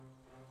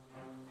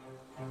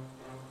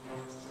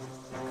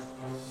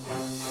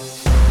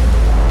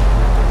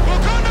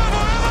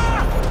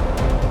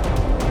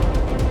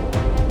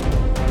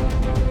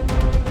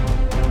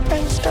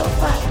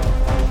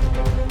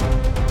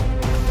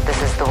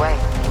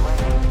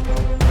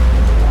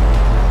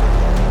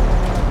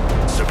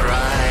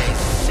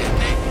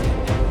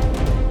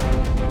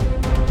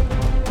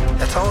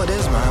all it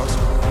is, Miles.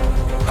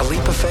 A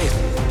leap of faith.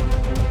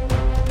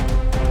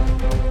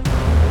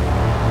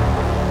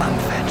 I'm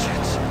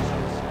vengeance.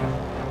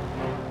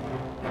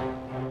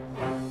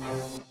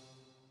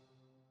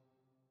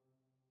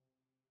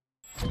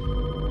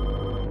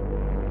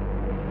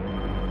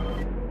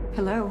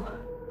 Hello.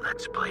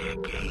 Let's play a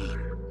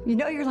game. You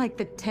know you're like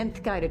the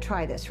 10th guy to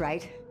try this,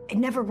 right? It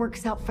never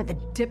works out for the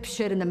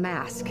dipshit in the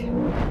mask.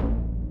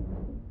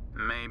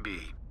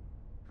 Maybe.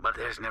 But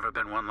there's never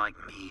been one like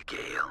me,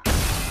 Gale.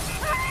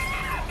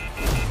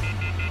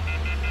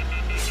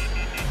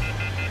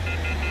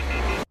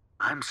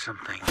 I'm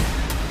something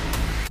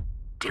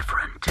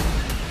different.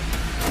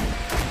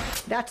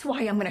 That's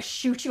why I'm gonna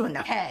shoot you in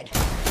the head.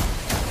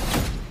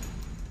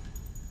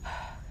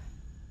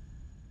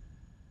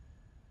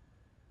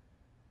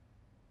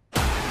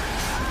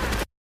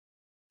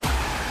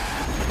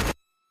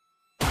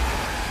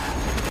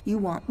 You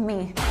want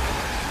me.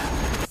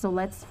 So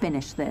let's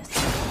finish this.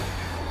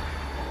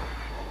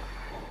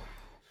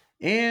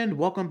 And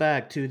welcome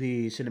back to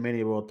the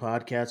Cinemania World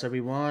Podcast,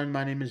 everyone.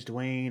 My name is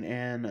Dwayne,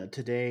 and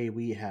today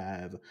we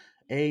have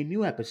a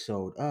new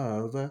episode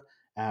of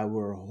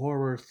our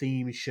horror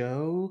theme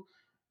show.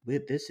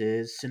 This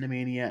is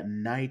Cinemania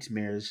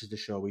Nightmares. This is the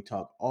show we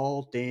talk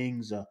all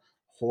things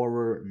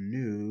horror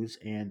news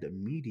and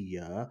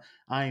media.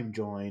 I am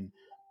joined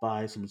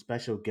by some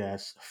special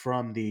guests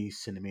from the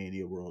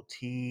Cinemania World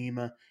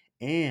team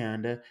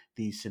and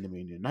the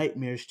Cinemania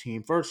Nightmares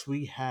team. First,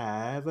 we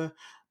have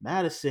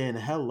Madison.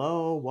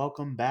 Hello,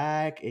 welcome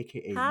back,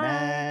 aka Hi.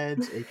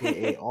 Mads,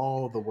 aka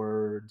all the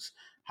words.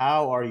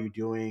 How are you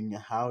doing?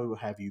 How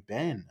have you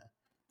been?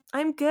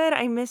 I'm good.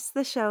 I miss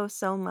the show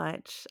so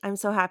much. I'm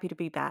so happy to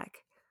be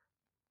back.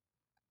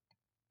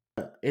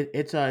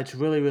 It's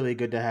really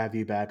good to have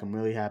you back. I'm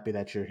really happy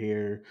that you're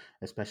here,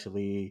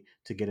 especially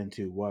to get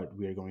into what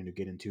we are going to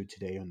get into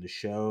today on the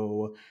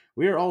show.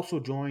 We are also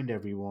joined,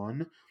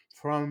 everyone,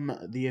 from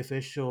the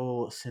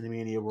official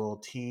Cinemania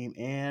World team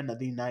and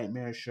the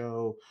Nightmare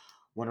Show.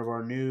 One of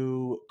our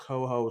new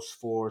co-hosts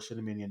for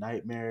Cinemania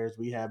Nightmares.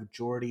 We have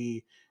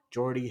Jordy.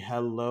 Jordy,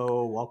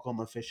 hello. Welcome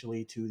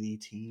officially to the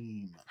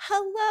team.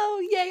 Hello.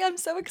 Yay. I'm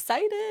so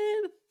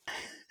excited.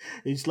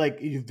 It's like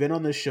you've been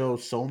on the show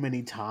so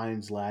many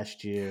times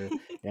last year,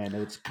 and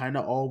it's kind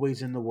of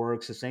always in the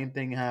works. The same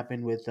thing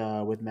happened with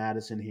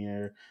Madison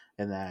here,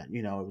 and that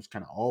it was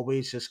kind of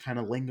always just kind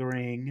of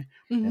lingering,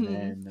 and Mhm.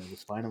 then it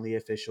was finally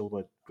official.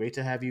 But great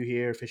to have you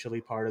here,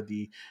 officially part of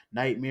the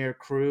Nightmare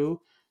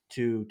crew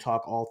to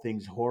talk all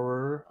things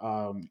horror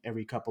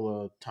every couple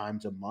of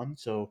times a month.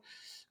 So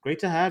great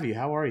to have you.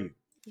 How are you?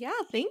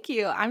 Yeah, thank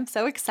you. I'm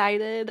so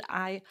excited.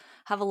 I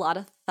have a lot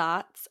of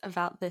thoughts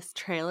about this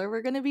trailer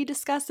we're going to be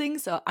discussing,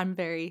 so I'm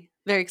very,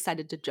 very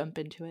excited to jump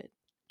into it.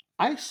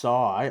 I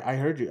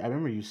heard you. I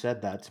remember you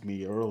said that to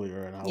me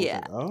earlier, and I was Yeah,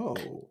 like, "Oh,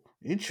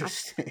 I've,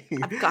 interesting."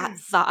 I've got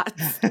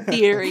thoughts,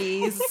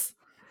 theories.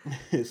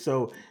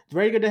 So it's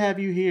very good to have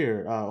you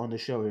here on the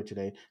show here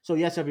today. So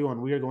yes, everyone,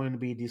 we are going to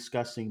be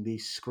discussing the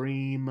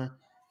Scream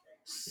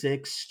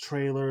 6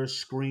 trailer,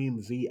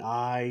 Scream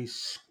VI,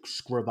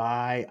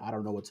 Scribai. I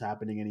don't know what's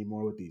happening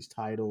anymore with these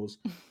titles,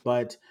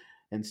 but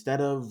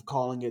instead of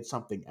calling it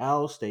something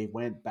else, they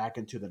went back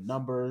into the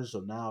numbers.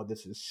 So now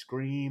this is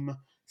Scream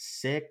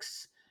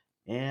 6.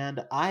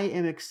 And I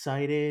am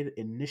excited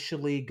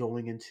initially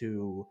going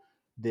into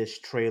this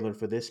trailer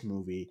for this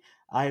movie.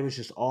 I was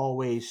just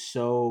always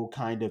so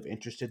kind of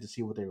interested to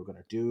see what they were going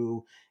to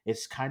do.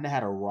 It's kind of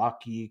had a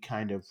rocky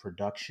kind of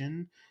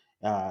production.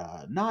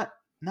 Not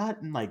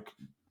in like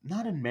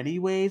not in many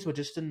ways, but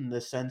just in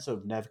the sense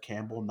of Nev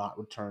Campbell not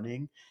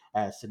returning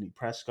as Sidney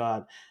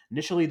Prescott.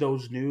 Initially,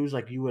 those news,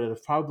 like you would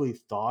have probably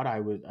thought, I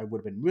would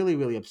have been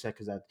really upset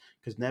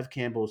because Nev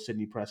Campbell,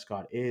 Sidney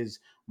Prescott is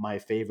my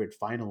favorite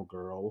Final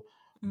Girl,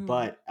 Mm.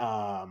 but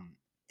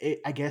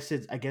I guess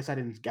I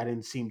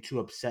didn't seem too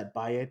upset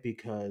by it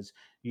because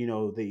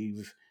they've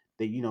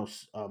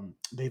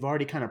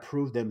already kind of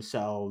proved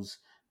themselves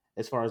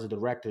as far as the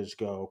directors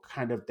go.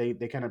 Kind of they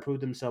kind of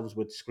proved themselves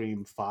with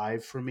Scream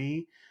 5 for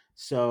me.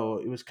 So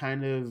it was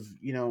kind of,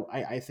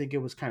 I think it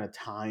was kind of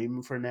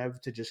time for Nev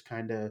to just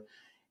kind of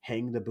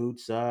hang the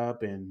boots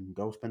up and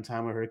go spend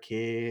time with her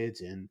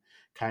kids and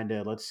kind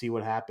of let's see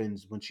what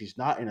happens when she's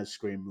not in a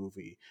Scream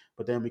movie.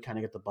 But then we kind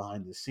of get the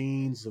behind the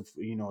scenes of,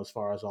 as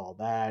far as all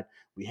that.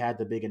 We had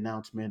the big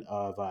announcement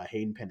of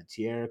Hayden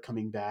Panettiere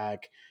coming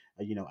back,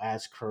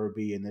 as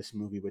Kirby in this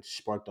movie, which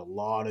sparked a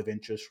lot of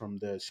interest from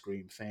the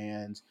Scream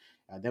fans.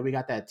 Then we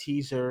got that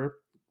teaser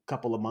a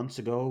couple of months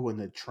ago when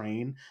the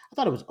train. I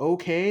thought it was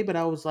okay, but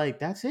I was like,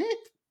 that's it.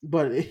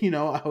 But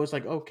I was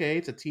like, okay,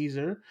 it's a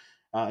teaser.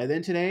 And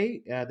then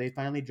today, they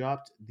finally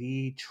dropped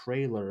the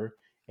trailer,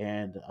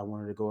 and I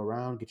wanted to go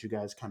around, get you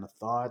guys kind of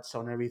thoughts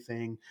on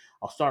everything.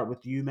 I'll start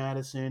with you,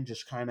 Madison,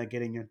 just kind of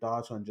getting your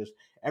thoughts on just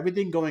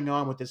everything going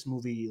on with this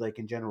movie, like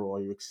in general.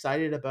 Are you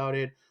excited about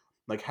it?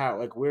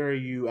 Where are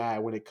you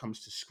at when it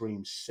comes to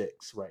Scream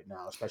 6 right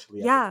now, especially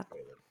after the Yeah.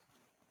 trailer?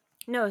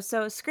 No,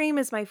 so Scream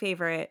is my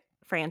favorite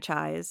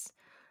franchise.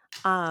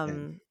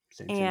 Same.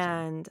 Same.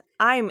 and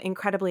I'm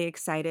incredibly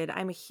excited.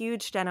 I'm a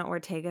huge Jenna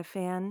Ortega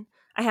fan.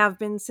 I have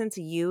been since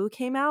You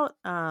came out.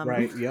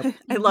 Right. Yep.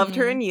 I loved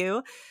her Mhm. in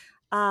You,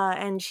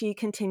 and she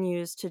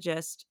continues to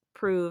just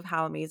prove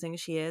how amazing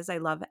she is. I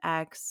love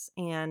X,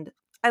 and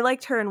I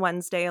liked her in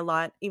Wednesday a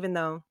lot, even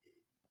though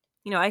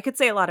I could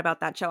say a lot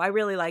about that show. I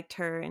really liked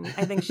her, and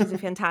I think she's a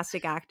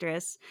fantastic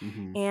actress.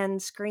 Hmm.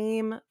 And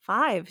Scream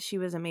 5, she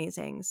was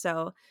amazing.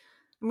 So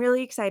I'm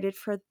really excited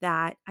for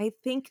that. I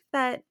think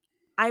that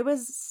I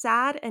was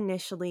sad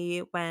initially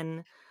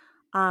when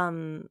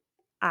um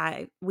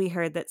we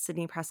heard that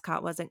Sydney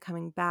Prescott wasn't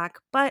coming back,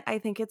 but I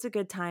think it's a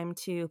good time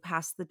to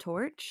pass the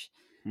torch.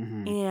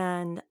 Hmm.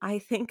 And I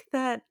think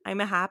that I'm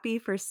happy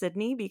for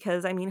Sydney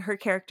because I mean her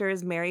character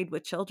is married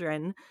with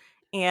children,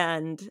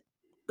 and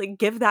like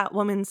give that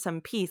woman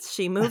some peace.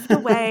 She moved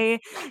away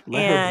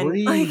Let her and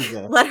breathe.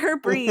 like let her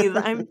breathe.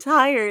 I'm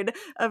tired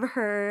of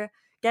her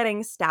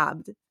getting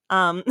stabbed.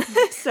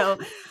 So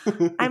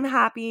I'm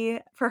happy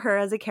for her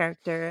as a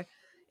character.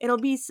 It'll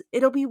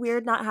be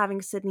weird not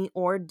having Sydney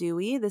or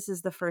Dewey. This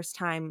is the first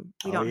time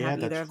we Oh don't yeah, have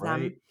either that's of right.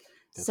 them.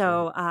 That's right.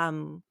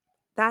 So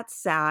that's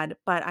sad,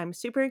 but I'm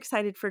super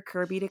excited for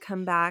Kirby to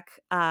come back.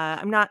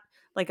 I'm not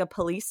like a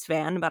police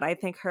fan, but I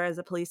think her as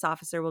a police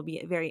officer will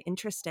be very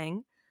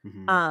interesting.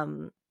 Hmm.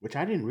 Um Which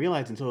I didn't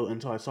realize until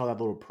I saw that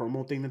little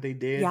promo thing that they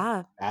did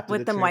yeah, after the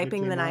with them trailer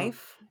wiping the came out.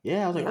 knife.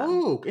 Yeah, I was like, Yeah.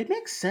 oh, it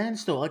makes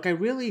sense though. Like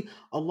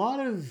a lot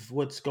of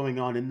what's going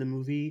on in the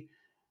movie,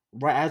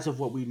 right as of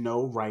what we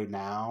know right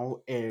now,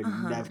 and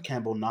Uh-huh. Nev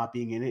Campbell not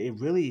being in it, it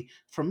really,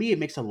 for me, it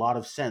makes a lot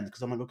of sense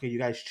because I'm like, okay, you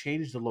guys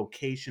changed the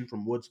location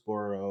from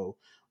Woodsboro,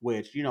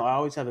 which I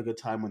always have a good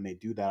time when they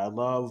do that. I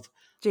love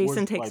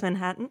Jason Woods Takes like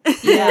Manhattan.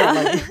 yeah,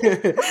 Yeah.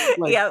 like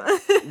like Yeah.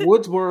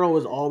 Woodsboro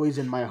is always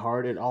in my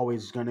heart. It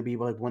always going to be.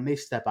 But like when they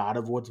step out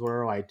of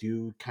Woodsboro, I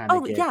do kind of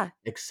Oh, get yeah.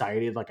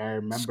 excited. Like I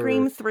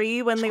Scream remember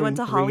 3 when they went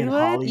Scream to 3 in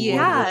Hollywood. Hollywood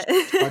Yeah. Yeah.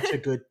 was such a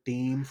good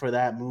theme for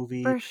that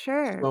movie. For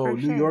sure, So for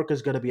New sure. York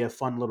is going to be a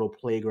fun little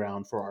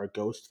playground for our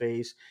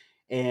Ghostface.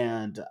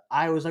 And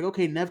I was like,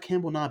 okay, Nev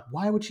Campbell, not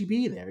why would she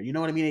be there? You know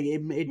what I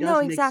mean? It No,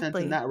 does make sense in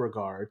exactly. that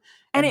regard.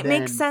 And And it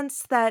makes then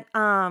sense that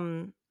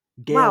wow,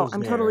 Gail's I'm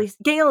there. totally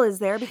Gail is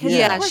there because of Yeah,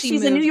 Yeah, course she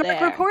she's a New moved York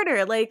there.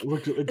 reporter. Like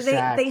they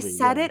exactly.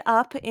 set Yeah, it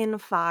up in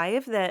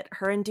 5 that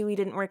her and Dewey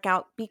didn't work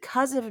out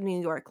because of New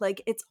York.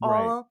 Like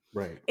right,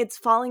 right. it's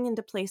falling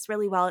into place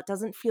really well. It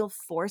doesn't feel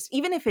forced.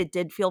 Even if it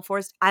did feel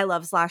forced, I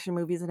love slasher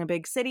movies in a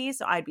big city,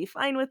 so I'd be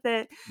fine with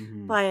it.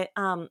 Hmm. But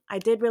I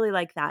did really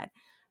like that.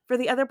 For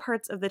the other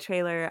parts of the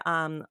trailer,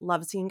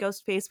 love seeing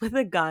Ghostface with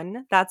a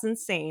gun. That's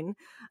insane.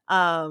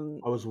 Um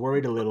I was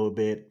worried a little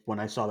bit when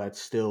I saw that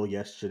still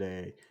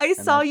yesterday, I and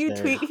I saw you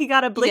said, tweet he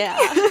got a blicky. Yeah.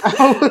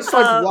 I was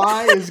like, um,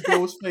 why is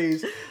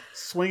Ghostface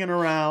swinging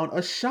around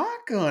a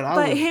shotgun?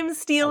 but him I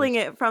stealing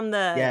was, it from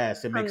the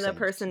yes, it makes sense.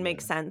 person Yeah.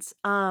 makes sense.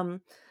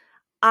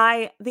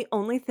 The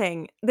only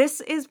thing,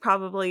 this is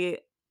probably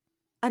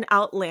an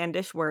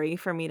outlandish worry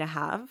for me to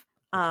have.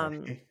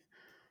 Okay.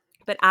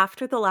 But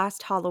after the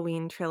last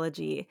Halloween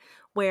trilogy,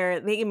 where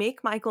they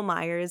make Michael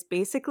Myers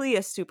basically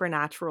a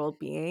supernatural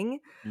being,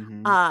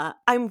 Hmm.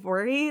 I'm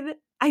worried.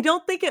 I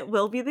don't think it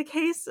will be the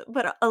case,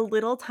 but a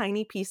little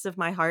tiny piece of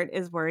my heart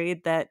is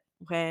worried that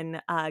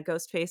when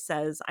Ghostface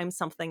says I'm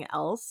something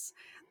else,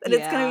 that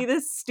it's gonna Yeah. be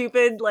this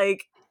stupid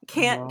like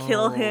can't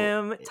kill No.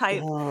 him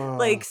type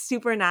like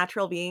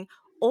supernatural being,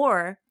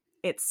 or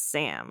it's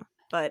Sam.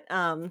 But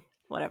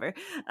whatever.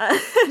 Uh,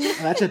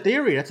 That's a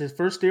theory. That's his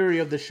first theory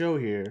of the show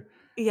here.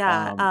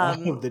 yeah.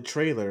 Of the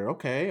trailer.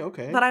 Okay, But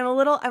okay. I'm a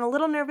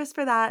little nervous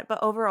for that. But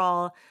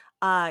overall,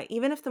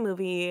 even if the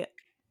movie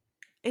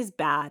is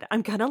bad,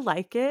 I'm gonna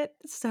like it.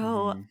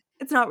 So Hmm.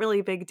 it's not really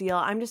a big deal.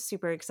 I'm just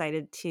super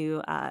excited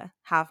to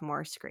have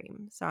more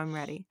Scream. So I'm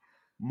ready.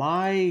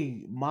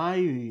 My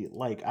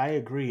like I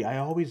agree. I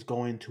always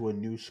go into a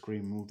new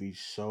Scream movie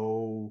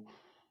so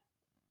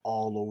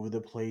all over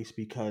the place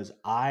because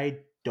I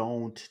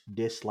don't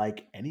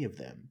dislike any of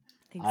them.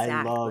 I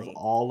love Exactly.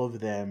 all of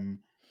them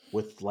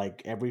with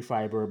like every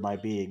fiber of my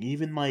being.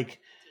 Even like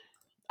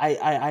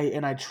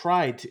I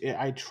try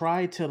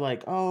to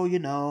like,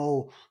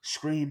 oh,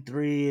 Scream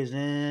 3 is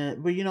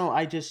in, but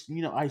I just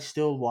I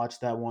still watch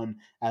that one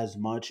as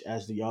much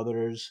as the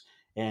others,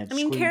 and I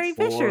mean, Scream Carrie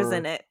Fisher's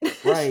in 4, it.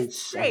 right.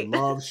 She's I great.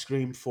 love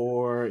Scream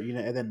 4,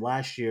 and then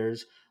last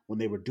year's when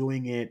they were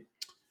doing it,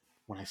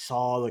 when I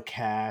saw the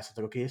cast, it's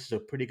like, okay, this is a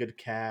pretty good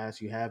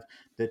cast. You have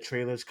the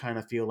trailers kind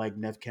of feel like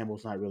Nev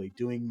Campbell's not really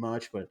doing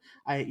much, but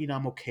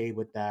I'm okay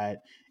with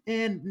that.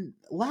 And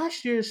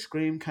last year's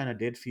Scream kind of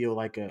did feel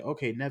like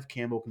okay, Nev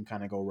Campbell can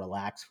kind of go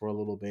relax for a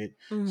little bit.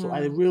 So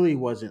I Hmm. really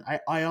wasn't.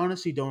 I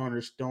honestly don't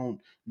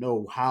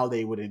know how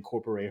they would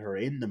incorporate her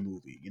in the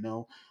movie.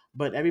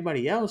 But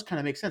everybody else kind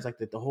of makes sense. Like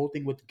the whole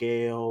thing with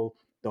Gail,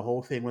 the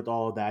whole thing with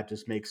all of that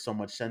just makes so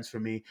much sense for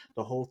me.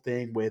 The whole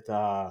thing with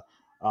Sam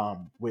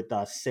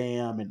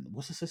and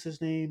what's the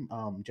sister's name?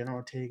 Jenna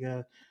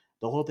Ortega.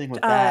 The whole thing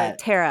with that,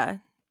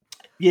 Tara.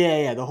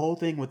 yeah, the whole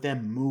thing with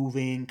them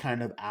moving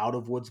kind of out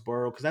of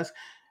Woodsboro because that's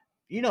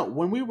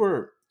when we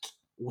were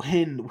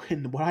when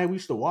I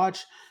used to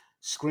watch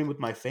Scream with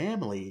my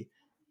family,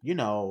 you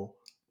know,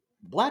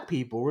 black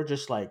people were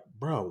just like,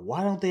 bro,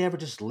 why don't they ever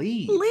just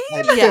leave?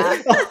 Like, Yeah.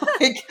 Leave.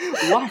 like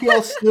why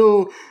y'all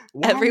still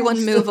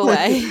Everyone move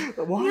away.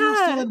 why y'all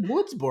still Yeah. in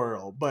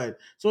Woodsboro? But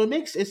so it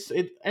makes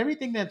it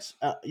everything that's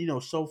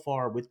so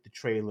far with the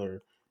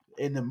trailer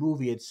in the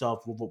movie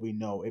itself with what we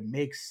know, it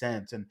makes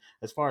sense. And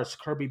as far as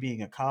Kirby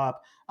being a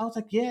cop, I was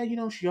like, yeah,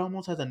 she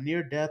almost has a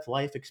near death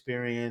life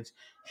experience.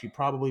 She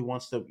probably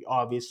wants to,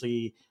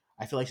 obviously,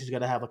 I feel like she's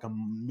gonna have like a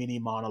mini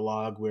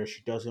monologue where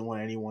she doesn't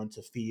want anyone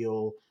to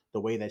feel the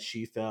way that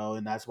she felt,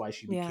 and that's why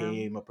she Yeah.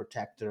 became a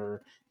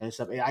protector and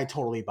stuff. I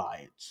totally buy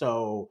it.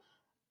 So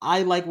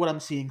I like what I'm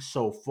seeing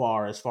so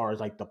far as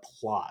like the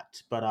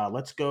plot. But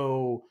let's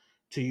go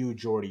to you,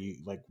 Jordy.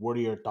 Like, what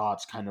are your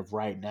thoughts kind of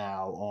right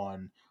now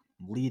on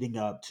leading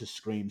up to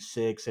Scream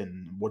 6,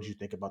 and what did you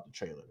think about the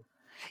trailer?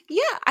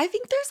 Yeah, I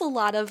think there's a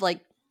lot of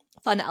like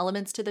fun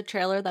elements to the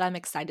trailer that I'm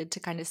excited to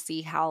kind of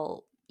see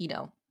how,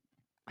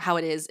 how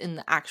it is in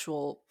the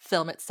actual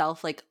film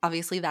itself. Like,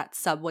 obviously, that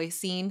subway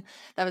scene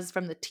that was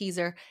from the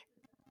teaser,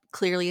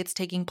 clearly it's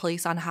taking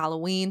place on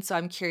Halloween. So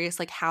I'm curious,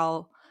 like,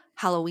 how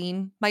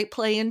Halloween might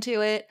play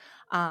into it.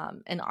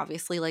 And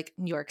obviously, like,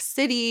 New York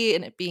City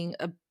and it being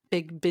a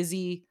big,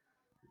 busy,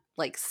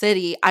 like,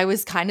 city. I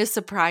was kind of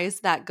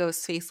surprised that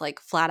Ghostface, like,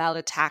 flat out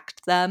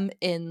attacked them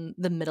in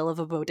the middle of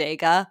a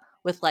bodega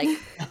with, like,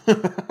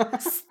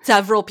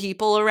 several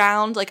people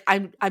around. Like,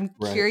 I'm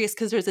Right. curious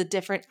because there's a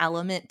different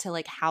element to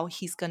like how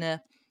he's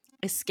gonna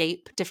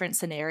escape different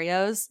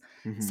scenarios.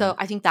 Hmm. So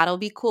I think that'll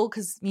be cool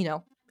because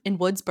in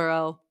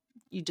Woodsboro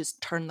you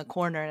just turn the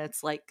corner and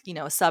it's like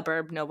a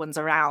suburb, no one's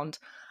around,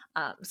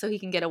 so he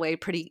can get away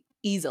pretty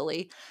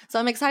easily. So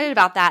I'm excited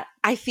about that.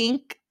 I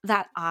think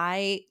that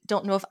I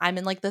don't know if I'm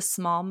in like the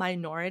small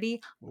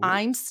minority. Ooh.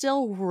 I'm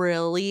still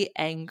really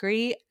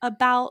angry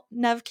about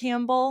Nev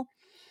Campbell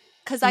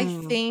because I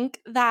Mm.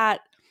 think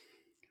that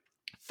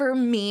for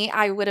me,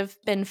 I would have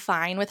been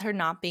fine with her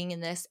not being in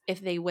this if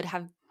they would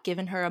have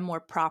given her a more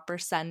proper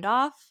send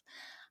off.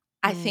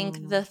 I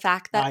think the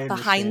fact I that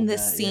behind understand the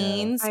that. Yeah.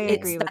 scenes, I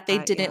it's agree with that they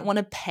that. didn't Yeah. want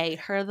to pay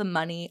her the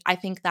money. I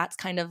think that's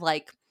kind of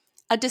like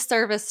a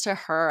disservice to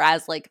her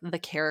as like the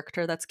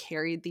character that's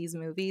carried these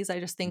movies. I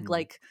just think Mhm.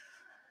 like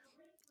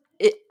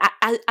it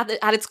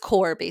at its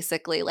core,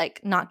 basically,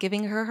 like not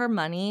giving her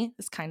money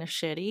is kind of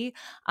shitty.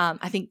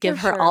 I think For give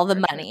her sure. all the For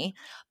sure. money,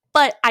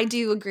 but I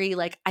do agree.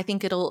 Like I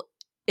think it'll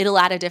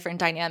add a different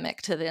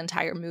dynamic to the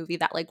entire movie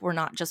that like we're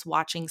not just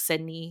watching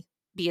Sydney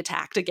be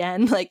attacked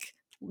again. Like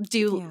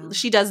Yeah.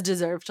 she does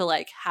deserve to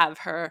like have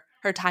her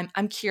time.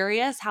 I'm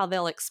curious how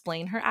they'll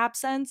explain her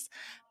absence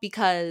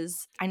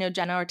because I know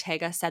Jenna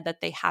Ortega said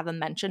that they have a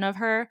mention of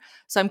her.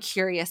 So I'm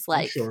curious, I'm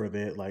like, sure of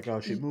it. Like, oh,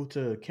 she moved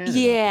to Canada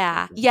or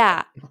yeah, something.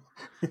 yeah.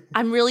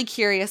 I'm really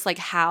curious like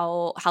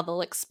how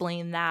they'll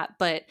explain that.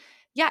 But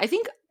yeah, I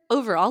think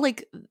overall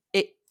like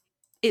it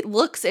it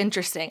looks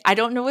interesting. I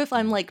don't know if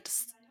I'm like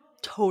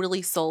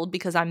totally sold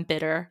because I'm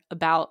bitter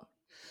about,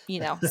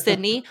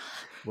 Sydney,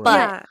 Right.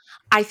 but Yeah.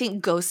 I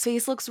think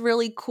Ghostface looks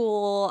really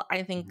cool.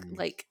 I think Mhm.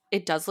 like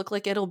it does look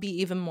like it'll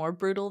be even more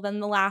brutal than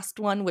the last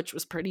one, which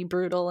was pretty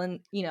brutal in,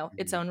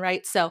 its Mhm. own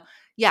right. So,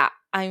 yeah,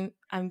 I'm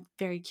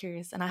very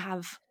curious and I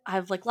have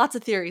like lots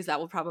of theories that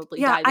we'll probably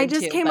Yeah. dive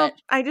into, but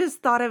I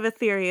just thought of a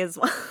theory as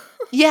well.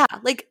 yeah,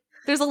 like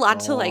there's a lot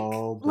to like.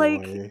 Oh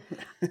Like, boy.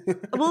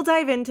 we'll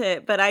dive into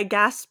it, but I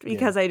gasped Yeah.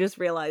 because I just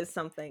realized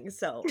something.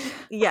 So,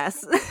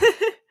 yes.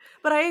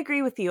 But I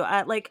agree with you.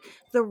 Like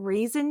the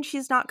reason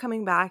she's not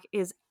coming back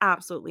is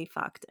absolutely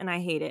fucked and I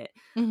hate it.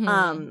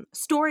 Mhm.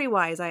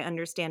 Story-wise I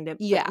understand it,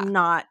 but Yeah,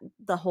 not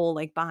the whole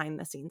like behind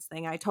the scenes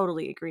thing. I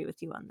totally agree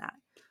with you on that.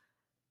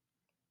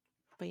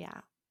 but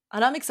yeah.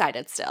 And I'm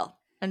excited still.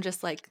 I'm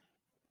just like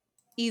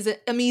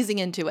I'm easing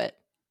into it.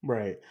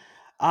 Right.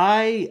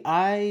 Yeah,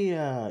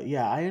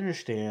 I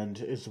understand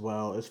as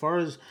well. As far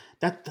as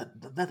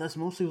that's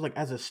mostly like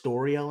as a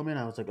story element,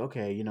 I was like,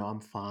 okay,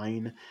 I'm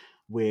fine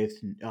with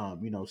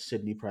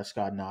Sydney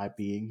Prescott not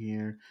being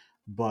here.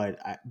 But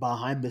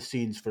behind the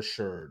scenes, for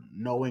sure,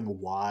 knowing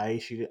why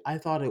I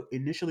thought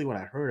initially when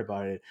I heard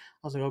about it,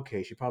 I was like,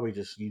 okay, she's probably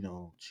just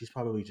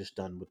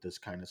done with this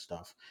kind of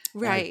stuff,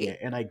 and Right.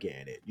 I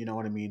get it, you know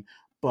what I mean.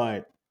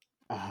 But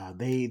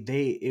they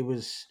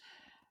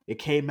it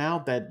came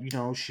out that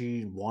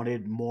she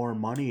wanted more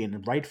money,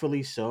 and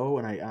rightfully so.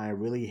 And I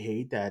really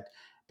hate that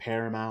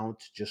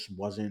Paramount just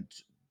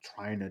wasn't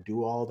trying to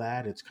do all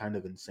that. It's kind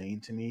of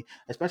insane to me,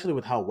 especially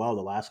with how well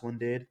the last one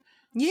did.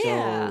 Yeah.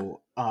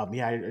 So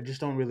yeah, I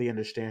just don't really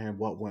understand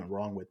what went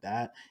wrong with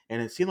that.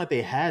 And it seemed like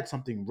they had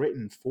something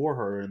written for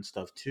her and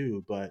stuff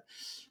too, but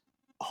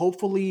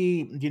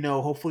hopefully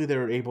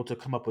they're able to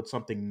come up with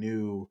something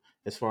new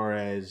as far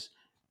as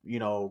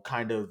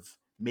kind of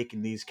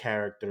making these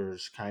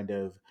characters kind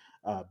of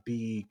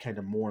be kind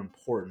of more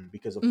important,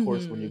 because of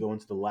course when you Mhm. go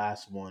into the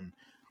last one,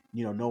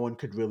 no one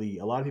could really,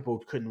 a lot of people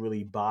couldn't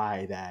really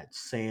buy that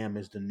Sam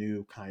is the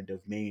new kind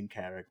of main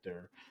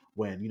character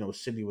when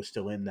Sydney was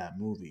still in that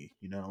movie.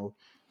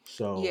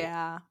 So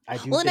Yeah. I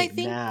do Well, and I think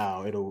think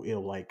now it'll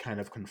like kind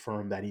of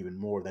confirm that even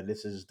more, that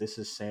this is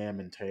Sam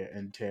and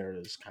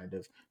Tara's kind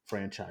of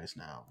franchise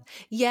now.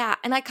 yeah,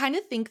 and I kind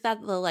of think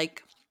that the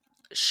like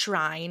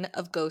shrine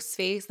of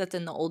Ghostface that's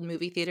in the old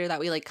movie theater that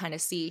we like kind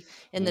of see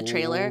in the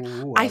trailer.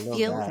 Ooh, I I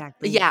love feel that.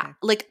 Exactly. yeah,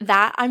 like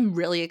that I'm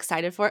really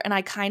excited for, and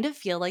I kind of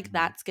feel like Mhm.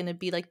 that's going to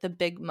be like the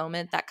big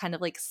moment that kind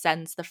of like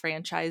sends the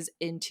franchise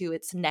into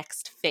its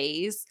next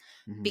phase,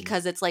 Mhm.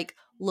 because it's like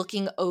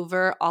looking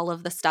over all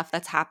of the stuff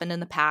that's happened in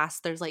the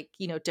past. There's like,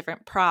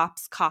 different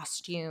props,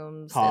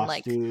 costumes, and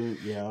like Costume,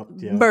 yep.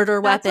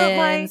 murder That's what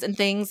my weapons and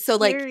things. So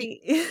like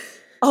theory.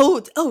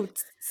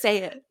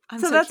 say it.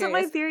 I'm So so that's what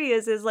my curious. theory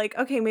is like,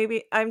 okay,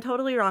 maybe I'm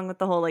totally wrong with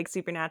the whole like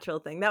supernatural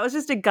thing. That was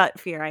just a gut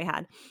fear I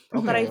had.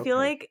 But I Mhm. feel Okay.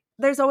 like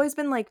there's always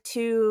been like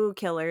two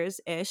killers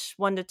ish,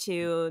 1 to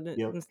 2,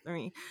 Yep.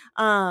 3.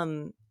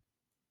 Um,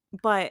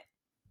 but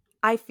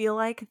I feel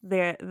like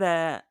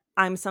the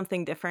I'm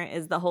something different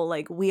is the whole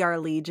like we are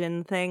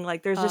Legion thing.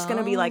 Like there's just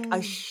gonna be like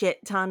a Oh. shit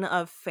ton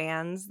of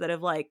fans that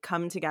have like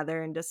come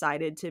together and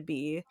decided to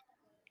be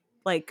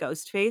like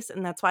Ghostface,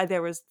 and that's why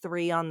there was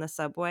 3 on the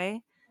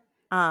subway.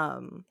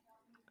 Um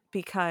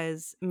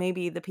because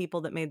maybe the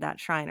people that made that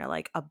shrine are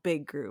like a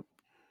big group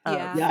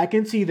of Yeah. Yeah, I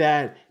can see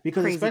that,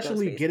 because crazy especially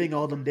Ghostface getting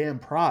all people. them damn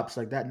props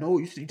like that. No,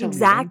 you telling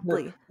me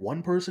Exactly.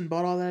 one person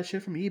bought all that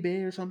shit from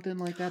eBay or something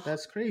like that?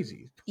 That's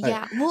crazy. But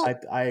Yeah. I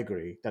Well, I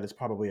agree that it's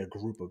probably a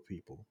group of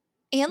people.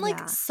 and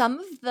like Yeah. some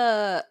of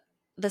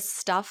the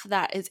stuff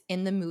that is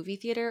in the movie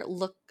theater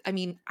I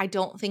mean, I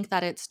don't think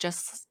that it's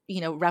just,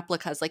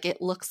 replicas. Like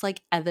it looks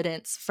like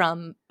evidence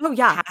from Oh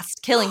yeah.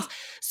 past killings.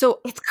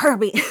 So, It's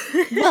Kirby.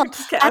 well,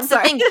 Just kidding. I'm that's the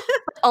sorry. thing.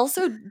 But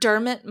also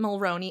Dermot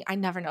Mulroney, I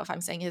never know if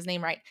I'm saying his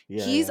name right.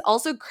 Yeah. He's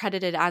also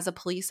credited as a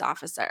police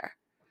officer.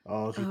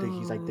 Oh, so you think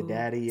he's like the Oh.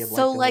 daddy of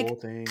So like the like whole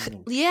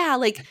thing? yeah,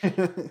 like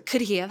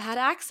could he have had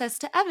access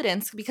to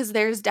evidence, because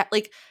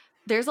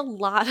there's a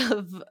lot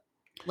of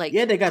like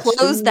Yeah, they got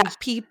clothes Stu's. that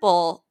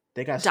people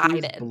They got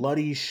died Stu's in.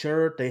 bloody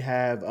shirt.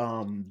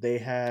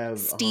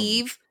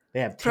 Steve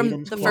they have from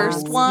Tatum's the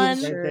Yeah, first Steve's clothes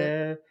one. right shirt.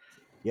 there.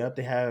 Yep,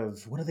 they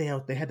have, what do they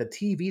have? They had the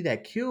TV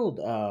that killed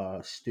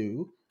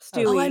Stu.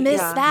 That was Oh, I Stewie,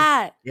 missed yeah. crazy.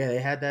 that. Yeah, they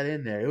had that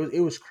in there. It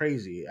was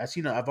crazy.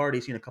 I've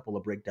already seen a couple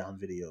of breakdown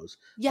videos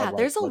of Yeah,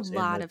 like there's a what's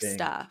in lot the of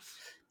thing.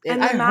 stuff. And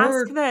And I the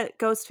mask heard that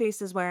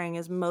Ghostface is wearing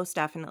is most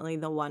definitely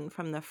the one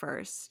from the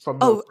first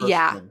from the Oh, first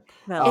yeah. one,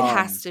 It film.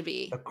 has to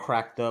the be.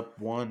 cracked up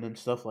one and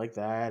stuff like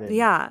that, and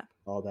Yeah.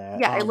 all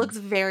that. Yeah, it looks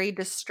very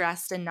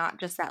distressed, and not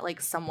just that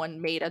like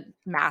someone made a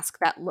mask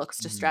that looks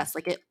Mhm. distressed.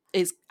 Like it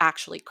is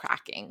actually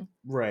cracking.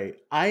 Right.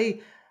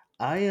 I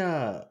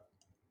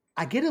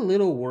I get a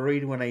little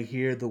worried when I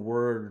hear the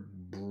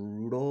word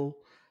brutal,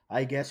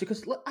 I guess,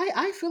 because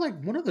I feel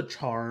like one of the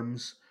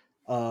charms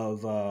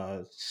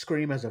of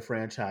Scream as a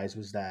franchise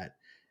was that,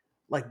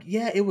 like,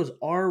 yeah, it was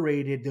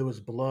R-rated, there was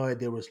blood,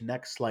 there was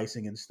neck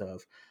slicing and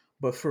stuff.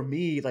 But for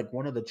me, like,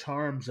 one of the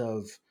charms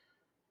of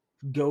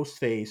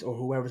Ghostface or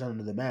whoever's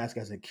under the mask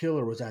as a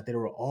killer was that they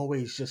were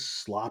always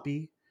just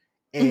sloppy,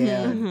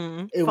 Mhm.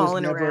 and it was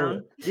Falling never,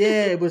 around.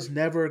 yeah, it was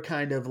never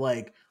kind of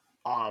like,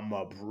 I'm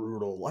a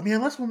brutal. I mean,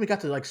 unless when we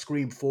got to like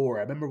Scream 4,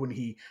 I remember when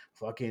he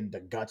fucking, the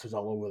guts was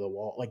all over the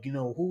wall. Like,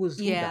 who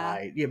Yeah.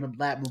 died? Yeah, remember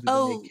that movie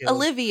when they Oh,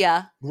 killed,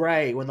 Olivia.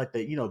 right, when like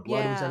the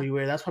blood was Yeah.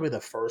 everywhere. That's probably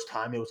the first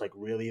time it was like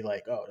really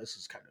like, oh, this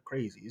is kind of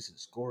crazy. This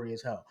is gory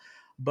as hell.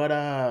 But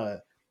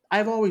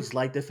I've always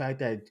liked the fact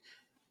that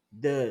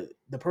the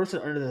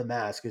person under the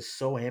mask is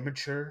so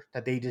amateur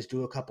that they just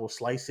do a couple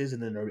slices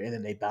and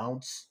then they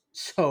bounce.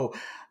 So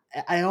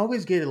I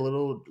always get a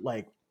little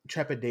like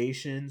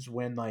trepidations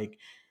when like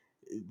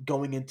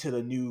going into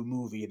the new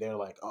movie, they're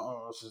like,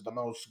 "Oh, this is the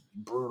most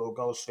brutal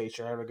Ghostface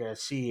you're ever gonna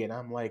see," and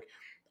I'm like,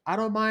 I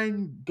don't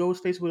mind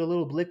Ghostface with a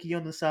little blicky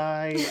on the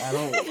side. I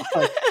don't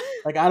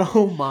like I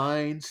don't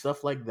mind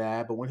stuff like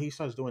that. But when he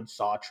starts doing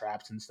saw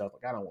traps and stuff,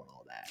 like I don't want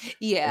all that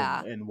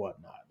Yeah. and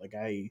whatnot. Like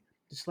I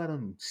just let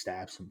him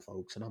stab some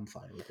folks, and I'm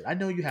fine with it. I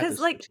know you have to Because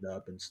like switch it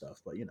up and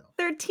stuff, but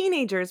they're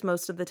teenagers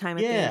most of the time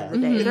at the end of yeah, the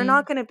day. They're Mhm.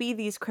 not going to be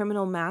these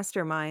criminal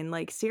mastermind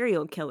like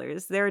serial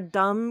killers. They're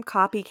dumb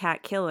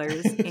copycat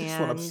killers that's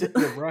what I'm and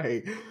saying,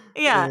 right?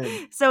 yeah.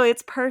 And So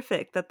it's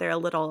perfect that they're a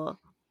little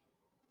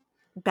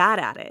bad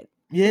at it.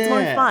 It's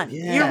more yeah, fun.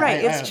 You're yeah. right.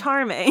 It's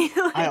charming.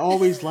 I Like,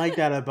 always like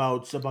that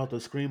about the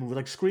Scream movie,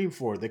 like Scream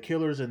 4, the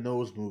killers in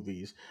those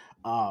movies.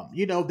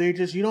 They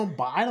just you don't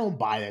buy I don't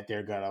buy that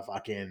they're gonna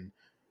fucking,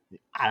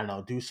 I don't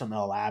know, do some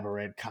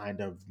elaborate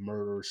kind of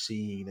murder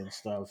scene and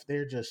stuff.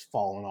 They're just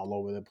falling all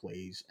over the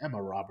place.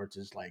 Emma Roberts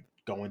is like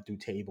going through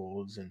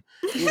tables and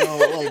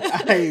like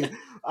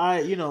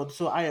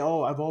so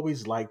I've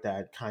always liked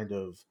that kind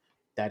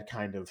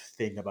of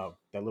thing about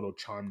that little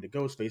charm to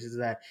Ghostface is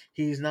that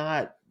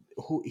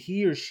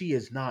he or she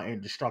is not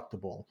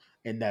indestructible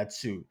in that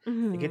suit.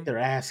 They get mhm. their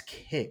ass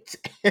kicked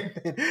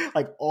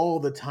like all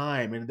the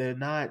time, and they're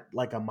not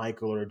like a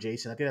Michael or a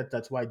Jason. I think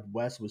that's why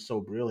Wes was so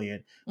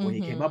brilliant when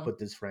he came up Mhm. with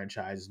this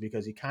franchise, is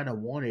because he kind of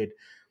wanted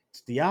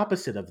It's the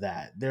opposite of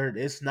that.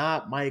 It's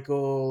not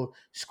Michael.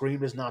 Scream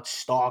does not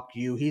stalk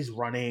you. He's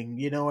running.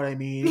 You know what I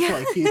mean? Yeah.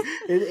 Like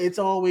it's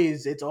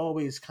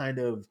always kind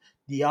of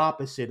the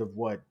opposite of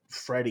what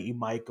Freddy,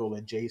 Michael,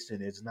 and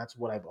Jason is, and that's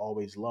what I've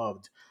always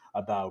loved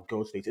about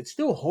Ghostface. It's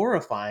still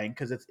horrifying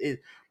because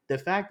the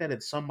fact that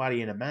it's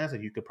somebody in a mask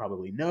that you could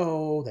probably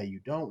know, that you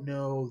don't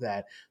know,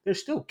 that they're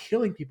still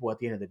killing people at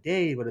the end of the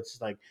day, but it's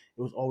like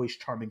it was always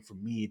charming for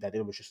me that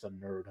it was just a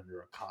nerd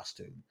under a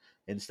costume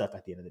and stuff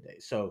at the end of the day.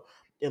 So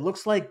it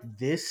looks like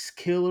this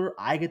killer,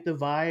 I get the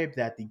vibe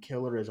that the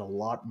killer is a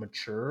lot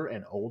mature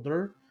and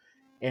older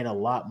and a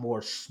lot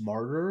more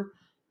smarter.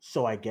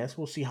 So I guess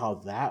we'll see how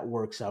that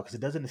works out because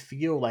it doesn't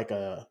feel like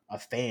a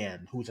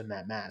fan who's in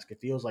that mask. It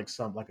feels like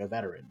like a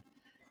veteran,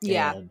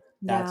 Yeah. and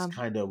that's Yeah.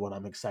 kind of what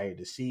I'm excited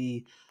to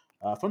see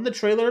from the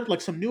trailer.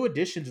 Like some new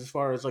additions as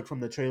far as like from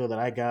the trailer that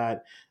I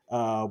got.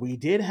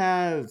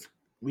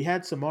 We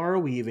had Samara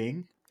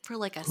Weaving For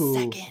like a who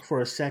second.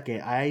 for a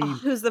second Oh,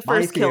 who's the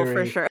my first kill for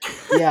theory, sure?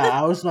 yeah,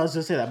 I was about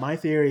to say that my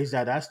theory is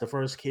that that's the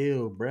first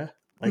kill, bruh.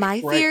 Like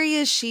My right. theory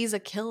is she's a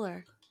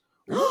killer.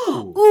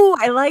 Ooh. Ooh,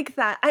 I like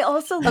that. I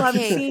also love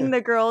Okay. seeing the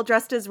girl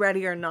dressed as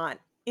Ready or Not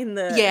in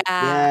the Yeah.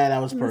 Yeah,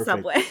 that was in the perfect.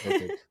 subway.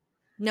 Perfect.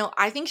 No,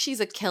 I think she's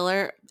a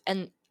killer,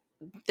 and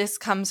this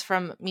comes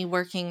from me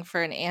working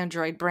for an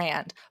Android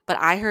brand. But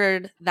I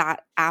heard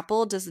that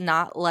Apple does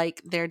not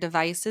like their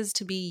devices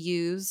to be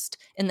used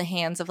in the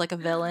hands of like a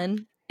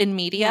villain in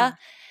media. Yeah.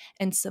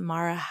 And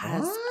Samara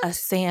has a What?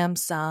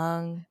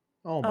 Samsung.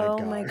 Oh my Oh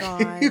god. my You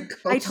god.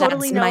 go I so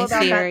totally That's know my about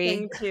that theory.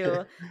 thing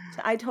too.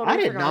 I I totally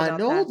did forgot not about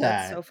know that.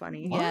 That's that. so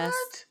funny. Yes.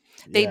 What?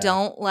 They Yeah.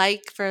 don't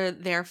like for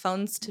their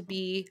phones to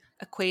be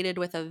equated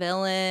with a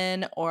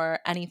villain or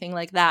anything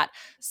like that.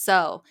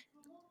 So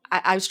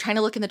I was trying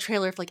to look in the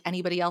trailer if like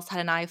anybody else had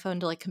an iPhone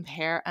to like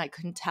compare, and I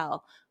couldn't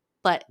tell.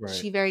 But Right.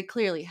 she very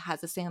clearly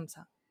has a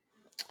Samsung.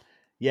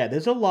 Yeah,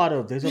 there's a lot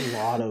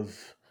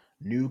of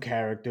new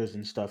characters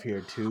and stuff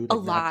here too. A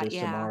Like not lot, just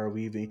yeah. Samara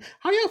Weaving.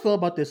 How do y'all feel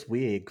about this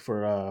wig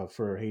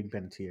for Hayden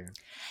Panettiere?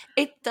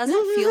 It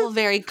doesn't feel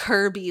very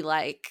Kirby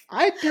like.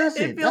 It It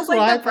doesn't. feels That's what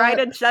like I the Bride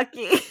thought. of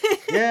Chucky.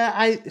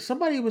 Yeah,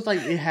 somebody was like,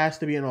 it has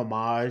to be an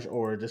homage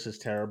or this is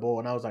terrible,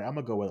 and I was like, I'm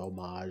gonna go with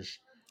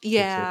homage.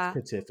 Yeah.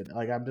 Tiffany.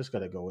 Like I'm just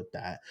gonna go with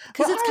that.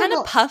 Because But it's I don't kind of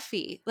know.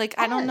 puffy. Like,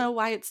 I don't I know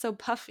why it's so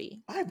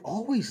puffy. I've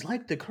always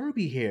liked the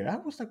Kirby hair. I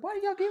was like, why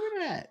do y'all get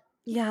rid of that?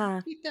 Yeah.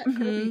 Keep that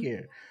Kirby Mhm.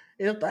 hair.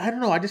 I don't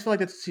know. I just feel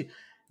like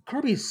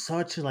Kirby's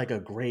such like a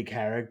great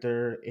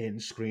character in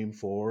Scream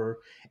 4,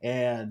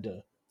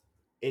 and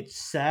it's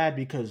sad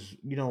because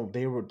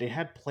they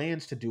had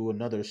plans to do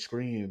another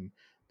Scream,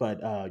 but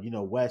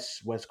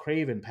Wes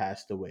Craven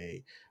passed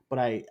away. But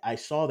I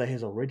saw that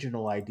his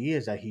original idea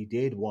is that he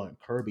did want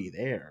Kirby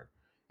there,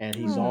 and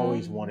he's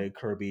always Mm. wanted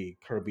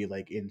Kirby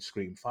like in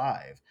Scream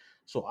 5.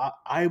 So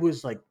I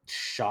was like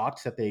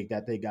shocked that they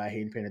got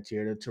Hayden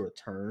Panettiere to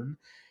return,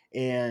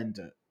 and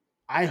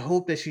I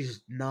hope that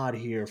she's not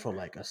here for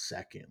like a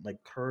second.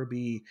 Like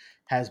Kirby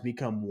has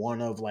become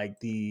one of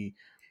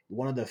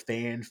the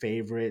fan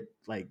favorite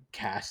like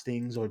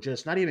castings, or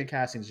just not even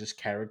castings, just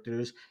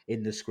characters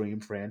in the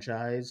Scream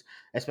franchise.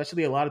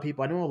 Especially a lot of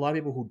people. I know a lot of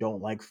people who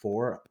don't like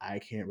 4. I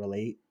can't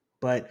relate,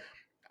 but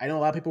I know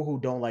a lot of people who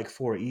don't like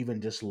 4 even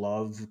just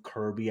love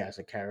Kirby as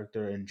a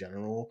character in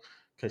general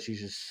because she's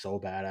just so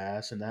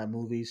badass in that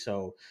movie.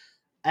 So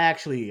I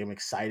actually am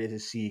excited to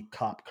see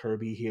Cop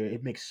Kirby here.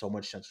 It makes so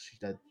much sense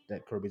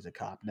that Kirby's a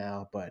cop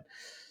now. But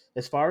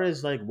as far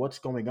as like what's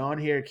going on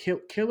here,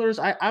 killers,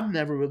 I'm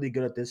never really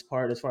good at this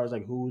part as far as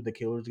like who the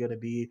killer's gonna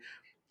be.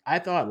 I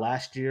thought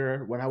last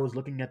year when I was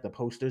looking at the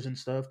posters and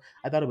stuff,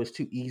 I thought it was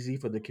too easy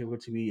for the killer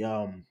to be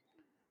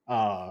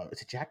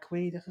is it Jack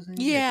Quaid? That's his name?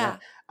 Yeah.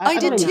 I I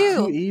thought did it was too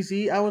too.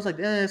 easy. I was like,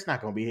 it's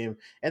not gonna be him.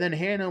 And then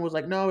Hannah was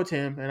like, no, it's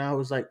him. And I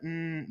was like,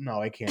 no,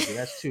 I can't be.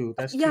 That's too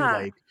Yeah.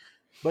 like.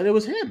 But it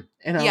was him,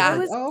 and I Yeah.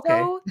 was like,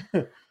 oh,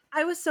 okay.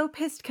 I was so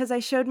pissed because I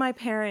showed my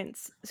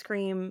parents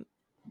Scream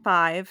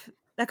 5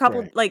 a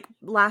couple Right. like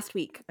last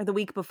week or the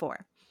week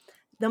before.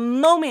 The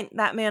moment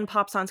that man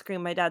pops on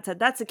screen, my dad said,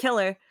 "That's a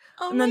killer."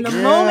 Oh And my then the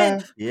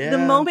god. Yeah, the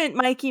yeah. moment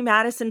Mikey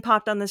Madison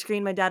popped on the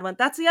screen, my dad went,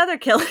 "That's the other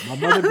killer." My I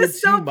mother did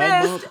was so too.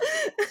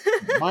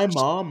 My pissed.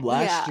 mom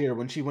last Yeah. year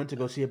when she went to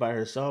go see it by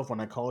herself, when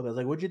I called, I was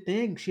like, "What'd you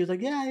think?" She was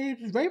like, "Yeah,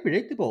 it's very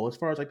predictable as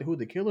far as like who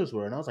the killers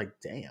were," and I was like,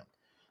 "Damn."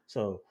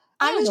 So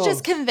I I don't was know.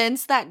 just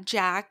convinced that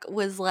Jack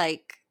was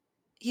like,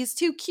 he's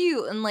too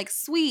cute and like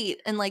sweet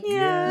and like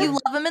Yeah. you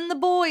love him in The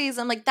Boys.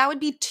 I'm like, that would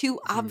be too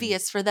Mhm.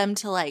 obvious for them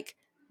to like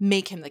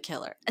make him the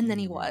killer. And then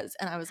he Mhm. was.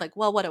 And I was like,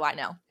 well, what do I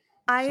know?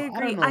 I So I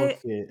agree. don't know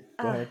if it.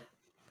 Go uh, ahead.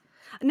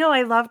 No,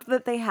 I loved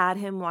that they had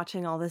him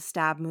watching all the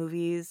stab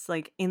movies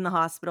like in the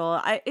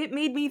hospital. It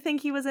made me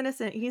think he was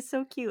innocent. He's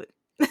so cute.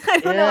 I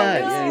don't know. It Yeah,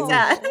 makes yeah. me No.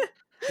 sad. It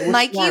was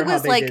Mikey smart how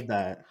was they like, did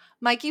that.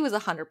 Mikey was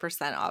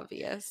 100%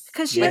 obvious.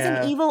 Because she Like, has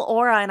an Yeah. evil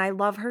aura and I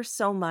love her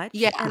so much.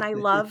 Yeah. And I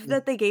love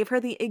that they gave her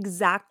the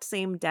exact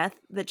same death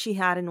that she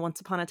had in Once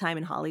Upon a Time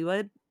in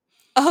Hollywood.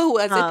 oh,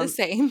 was it the Um,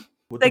 same?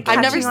 with Like the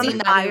I've blonde never catching on seen hair.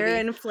 that fire movie.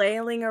 and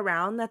flailing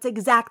around. That's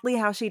exactly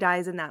how she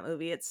dies in that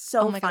movie. It's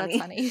Oh so my god, that's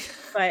funny.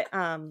 funny.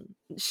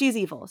 But she's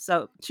evil,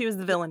 so she was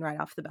the villain right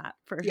off the bat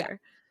for Yeah. sure.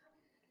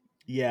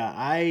 Yeah,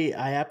 I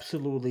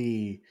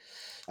absolutely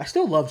I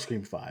still love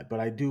Scream 5, but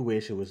I do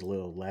wish it was a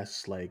little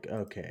less like,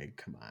 okay,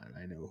 come on,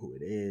 I know who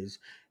it is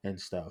and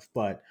stuff.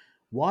 But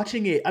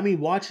watching it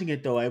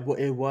though,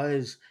 it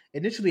was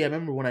initially, I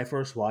remember when I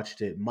first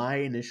watched it, my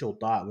initial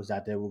thought was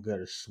that they were going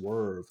to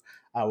swerve.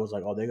 I was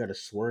like, oh, they're going to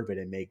swerve it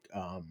and make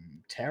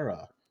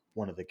Tara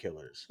one of the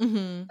killers.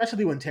 Hmm.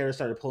 Especially when Tara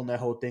started pulling that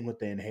whole thing with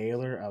the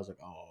inhaler, I was like,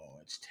 oh,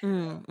 it's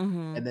Tara.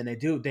 Mm-hmm. And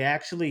then they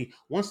actually,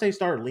 once they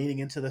start leaning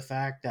into the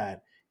fact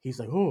that he's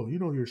like, oh,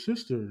 your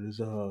sister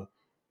is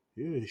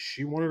yeah,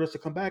 she wanted us to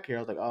come back here. I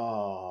was like,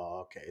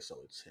 oh, okay, so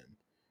it's him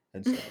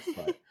and stuff.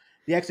 But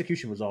the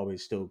execution was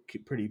always still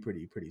pretty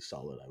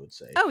solid, I would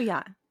say. Oh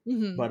yeah.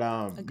 Hmm. But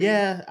Agreed.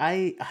 yeah,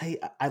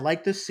 I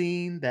like the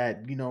scene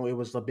that it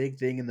was a big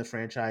thing in the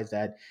franchise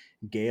that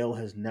Gail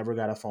has never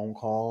got a phone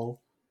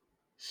call.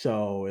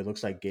 So it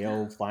looks like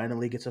Gail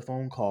finally gets a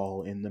phone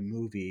call in the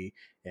movie,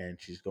 and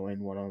she's going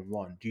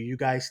 1-on-1. Do you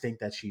guys think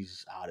that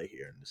she's out of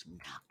here in this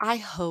movie? I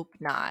hope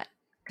not,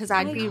 because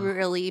I'd I be Yeah.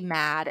 really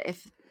mad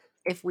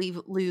if we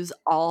lose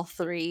all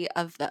 3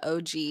 of the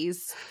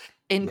OGs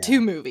in Yeah.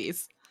 2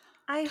 movies.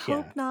 I Yeah.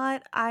 hope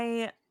not.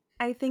 I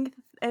think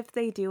if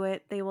they do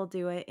it, they will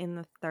do it in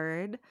the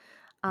third.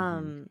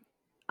 Mhm.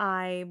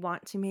 I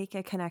want to make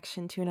a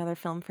connection to another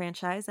film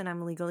franchise, and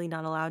I'm legally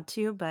not allowed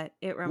to, but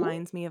it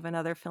reminds me of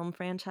another film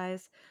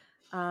franchise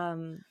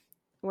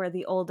where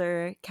the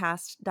older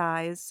cast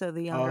dies so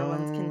the younger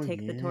ones can Oh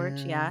take the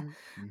torch. Yeah.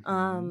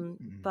 yeah.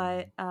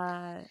 But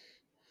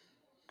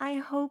I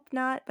hope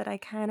not, but I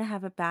kind of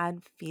have a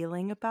bad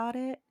feeling about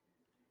it.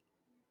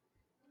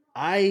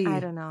 I I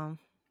don't know.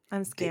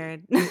 I'm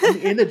scared.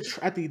 in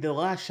the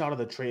last shot of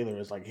the trailer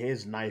is like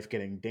his knife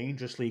getting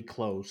dangerously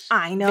close.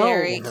 I know.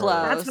 Very for her.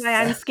 close. That's why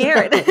I'm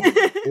scared.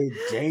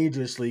 It's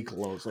dangerously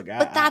close. Like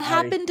But that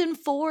happened in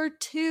 4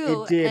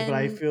 too. It did, but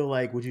I and feel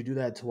like, would you do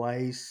that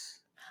twice?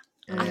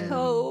 I And-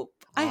 hope.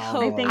 I Oh,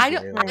 hope. think- I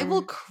don't. I yeah.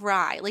 will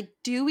cry. Like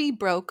Dewey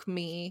broke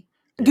me.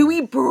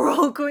 Dewey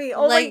broke me.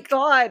 Oh Like, my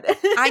god.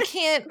 I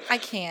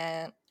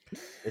can't.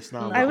 It's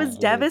not. I looking was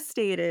good.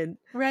 devastated.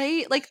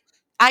 Right? Like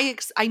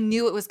I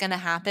knew it was gonna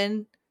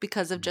happen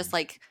because of just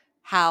like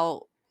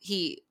how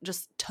he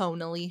just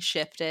tonally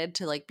shifted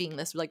to like being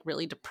this like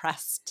really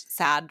depressed,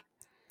 sad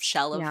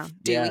shell of Yeah.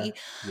 Dewey.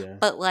 Yeah.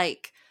 But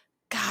like,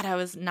 God, I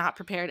was not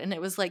prepared, and it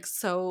was like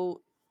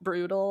so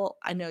brutal.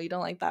 I know you don't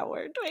like that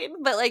word, Dwayne,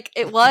 but like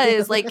it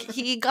was like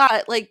he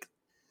got like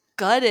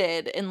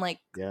gutted, and like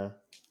Yeah.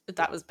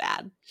 that was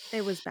bad.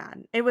 It was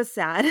bad. It was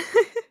sad.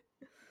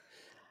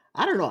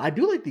 I don't know. I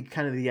do like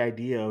the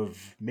idea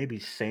of maybe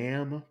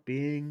Sam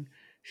being.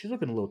 She's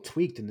looking a little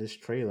tweaked in this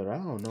trailer. I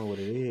don't know what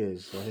it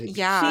is. Like,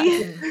 Yeah.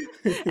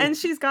 And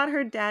she's got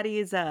her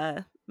daddy's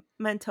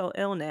mental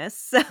illness.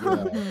 So Yeah.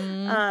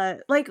 Mhm.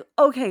 like,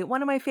 okay,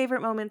 one of my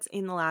favorite moments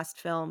in the last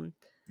film.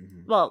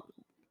 Mhm. Well,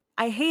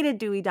 I hated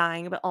Dewey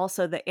dying, but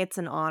also the "it's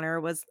an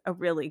honor" was a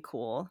really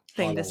cool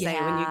thing to say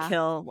when you Yeah.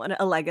 kill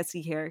a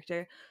legacy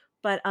character.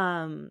 But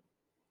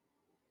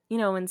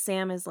when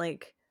Sam is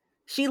like,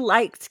 she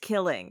liked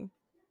killing.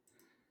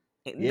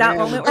 Yeah, That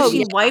moment where Oh, she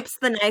yeah. wipes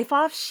the knife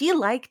off, she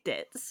liked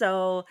it.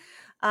 So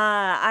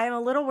I'm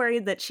a little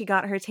worried that she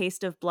got her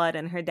taste of blood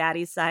and her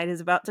daddy's side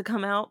is about to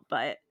come out.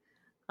 But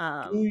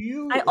Do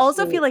you? I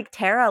also so- feel like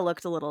Tara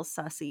looked a little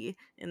sussy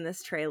in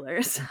this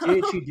trailer. So.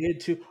 She did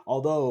too.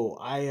 Although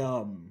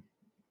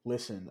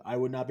listen, I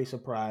would not be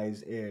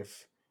surprised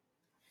if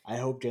I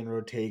hope Jenna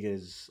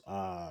Ortega's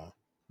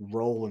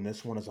role in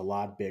this one is a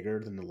lot bigger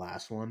than the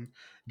last one,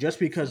 just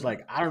because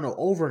like I don't know,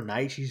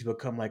 overnight she's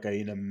become like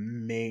a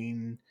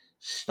main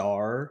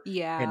star, and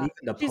Yeah. even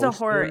the She's a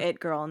horror poster- it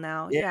girl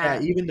now. Yeah,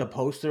 Yeah. even the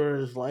poster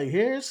is like,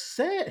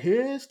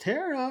 here's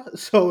Tara.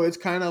 So it's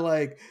kind of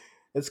like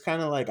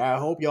I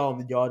hope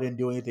y'all didn't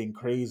do anything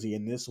crazy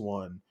in this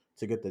one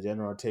to get the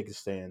General Ortega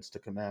stands to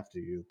come after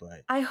you.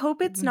 But I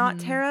hope it's not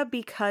Mhm. Tara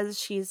because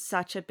she's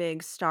such a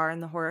big star in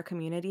the horror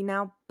community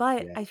now.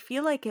 But Yeah. I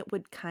feel like it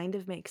would kind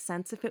of make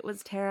sense if it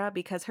was Tara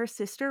because her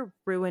sister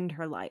ruined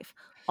her life.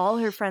 All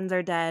her friends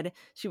are dead.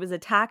 She was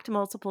attacked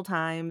multiple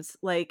times.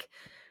 Like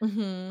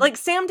Mhm.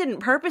 Sam didn't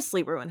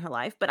purposely ruin her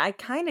life, but I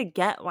kind of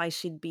get why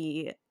she'd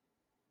be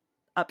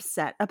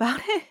upset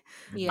about it.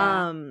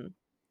 Yeah.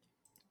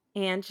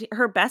 And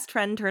her best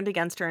friend turned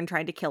against her and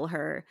tried to kill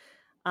her.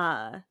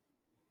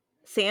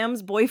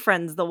 Sam's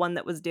boyfriend's the one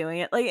that was doing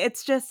it. Like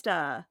it's just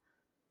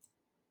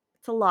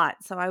it's a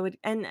lot. So I would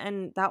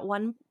and that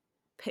one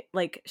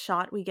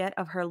shot we get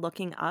of her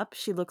looking up,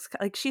 she looks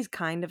like she's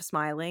kind of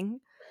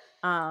smiling.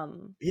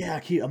 yeah,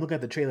 I'm looking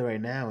at the trailer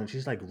right now, and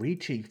she's like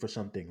reaching for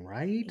something,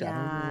 right? I don't know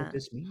Yeah. what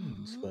this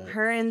means, but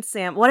Her and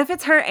Sam. What if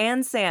it's her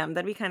and Sam?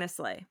 That'd be kind of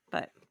slay,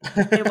 but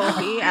it won't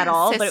be at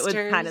all. But it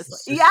would kind of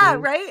Sisters.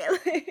 yeah, Sisters.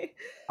 right.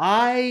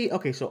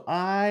 So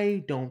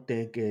I don't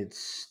think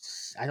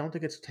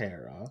it's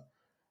Tara,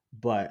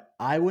 but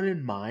I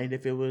wouldn't mind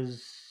if it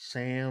was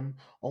Sam,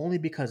 only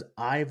because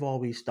I've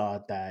always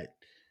thought that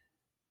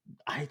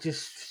I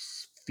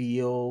just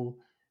feel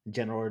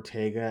Jenna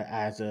Ortega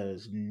as a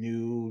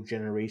new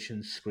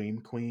generation scream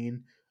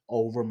queen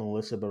over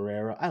Melissa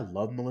Barrera. I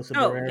love Melissa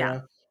Oh, yeah.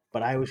 Barrera,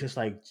 but I was just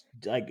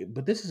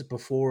but this is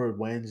before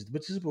Wednesday,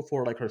 which is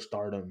before like her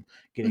stardom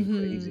getting Hmm.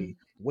 crazy.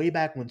 Way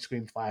back when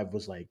Scream 5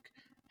 was like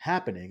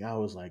happening, I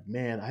was like,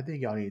 man, I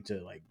think y'all need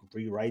to like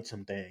rewrite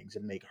some things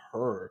and make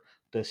her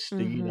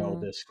Mm-hmm.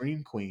 the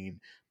scream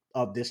queen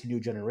of this new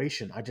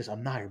generation.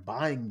 I'm not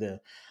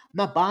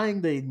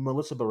buying the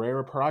Melissa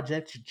Barrera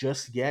project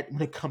just yet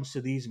when it comes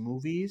to these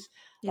movies.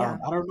 Yeah.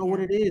 I don't know what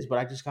Yeah. it is, but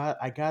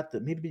I got the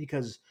maybe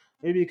because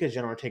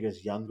Jenna Ortega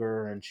is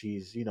younger and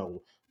she's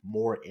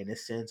more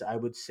innocent, I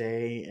would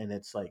say, and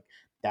it's like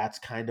that's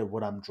kind of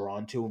what I'm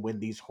drawn to when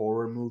these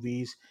horror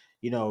movies,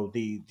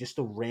 the just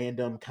the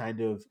random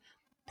kind of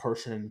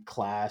person in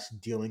class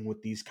dealing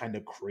with these kind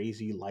of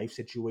crazy life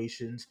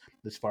situations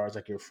as far as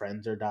like your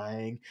friends are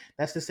dying.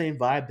 That's the same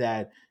vibe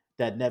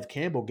that Nev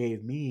Campbell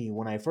gave me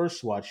when I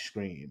first watched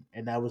Scream,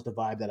 and that was the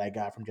vibe that I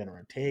got from Jenna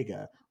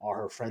Ortega. All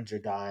her friends are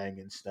dying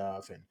and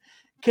stuff, and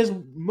because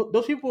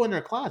those people in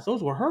her class,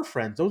 those were her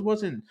friends. Those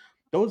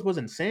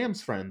wasn't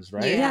Sam's friends,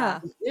 right? Yeah. Yeah.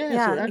 Yeah,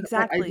 so Yeah, I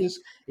exactly. just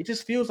it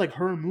just feels like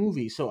her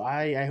movie. So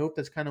I hope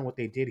that's kind of what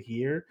they did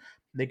here.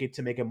 They get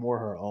to make it more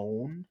her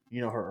own,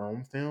 her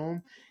own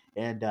film,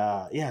 and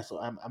yeah. So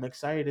I'm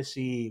excited to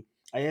see.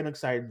 I am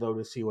excited though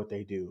to see what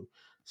they do.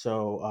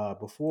 So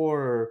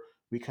before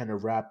we kind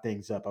of wrap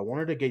things up, I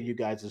wanted to get you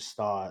guys'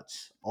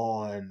 thoughts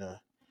on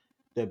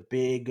the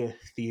big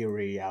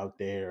theory out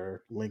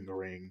there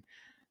lingering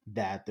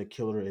that the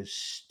killer is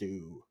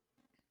Stu.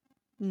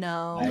 Oh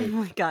No. I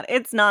my god,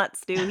 it's not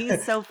Stu.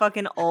 He's so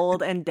fucking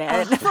old and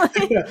dead. Ugh.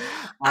 Like,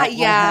 I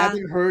Yeah.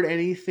 haven't heard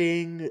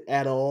anything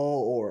at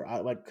all, or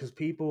because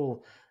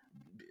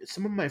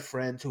some of my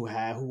friends who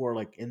are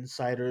like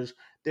insiders,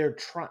 they're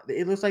trying.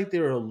 It looks like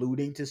they're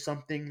alluding to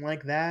something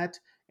like that,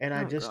 and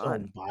I oh just god.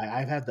 don't buy.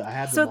 I have them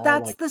So all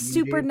that's like the muted.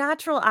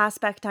 supernatural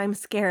aspect I'm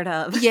scared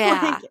of.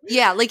 Yeah. Like,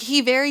 Yeah. Like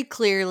he very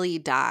clearly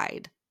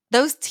died.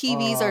 Those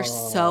TVs are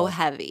so Oh,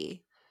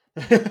 heavy.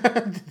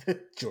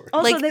 Jordan.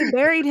 also Like, they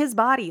buried his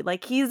body.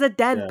 Like he's a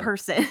dead Yeah.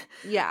 person.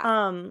 yeah.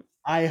 Um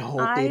I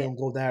hope they I don't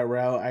go that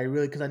route. I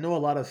really, because I know a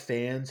lot of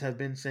fans have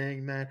been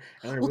saying that,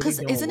 and I Well, really because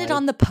don't isn't it like.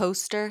 on the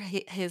poster?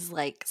 His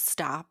like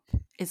stop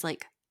is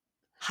like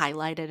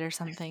highlighted or I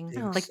something.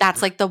 think. oh Like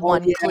that's like the Oh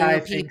one yeah, clue I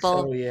think people.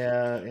 so.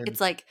 Yeah, and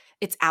It's like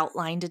it's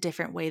outlined a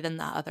different way than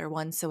the other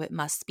one, so it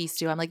must be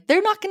Stu. I'm like,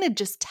 they're not gonna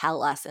just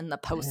tell us in the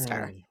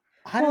poster. man,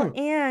 I well, don't.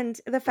 and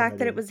the Go fact ahead.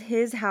 that it Yeah. was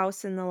his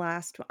house in the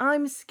last one.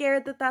 I'm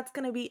scared that that's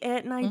going to be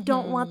it and I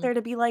don't want Hmm. there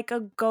to be like a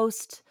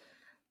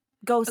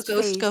A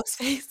ghost ghost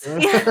face. face.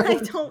 Yeah, I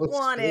don't Let's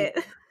want see. it.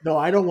 No,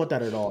 I don't want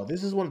that at all.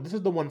 This is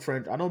the one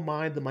French. I don't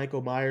mind the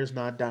Michael Myers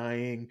not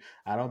dying.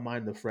 I don't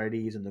mind the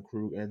Freddys and the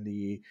crew and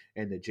the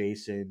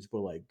Jasons,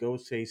 but like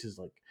Ghostface is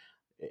like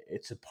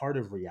it's a part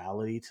of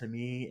reality to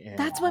me, and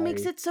That's what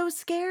makes I it so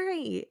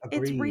scary.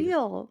 It's agreed.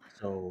 real.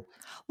 So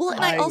Well,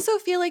 and I I also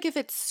feel like if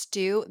it's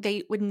Stu,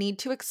 they would need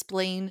to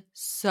explain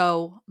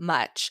so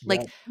much. yeah.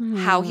 Like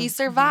how he Mhm, mhm.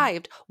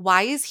 survived.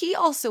 Why is he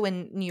also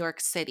in New York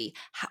City?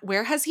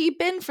 Where has he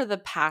been for the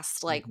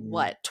past, like, Mhm.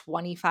 what,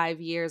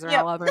 25 years or Yep.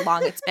 however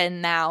long it's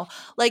been now?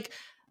 Like,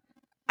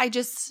 I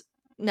just,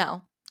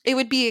 no, it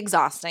would be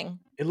exhausting.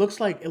 It looks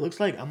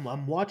like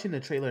I'm watching the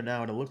trailer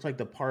now, and it looks like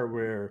the part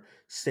where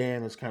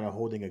Sam is kind of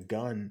holding a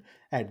gun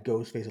at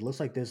Ghostface. It looks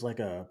like there's like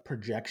a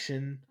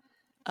projection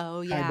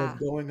Oh, kind of yeah.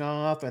 going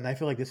off, and I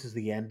feel like this is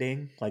the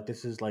ending. Like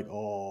this is like,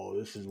 oh,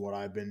 this is what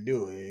I've been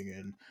doing,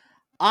 and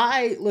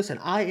I listen.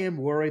 I am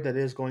worried that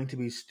it is going to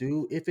be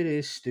Stu. If it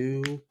is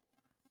Stu,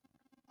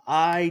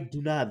 I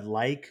do not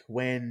like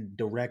when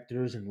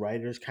directors and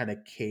writers kind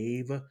of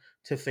cave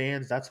to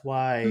fans. That's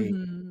why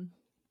Hmm.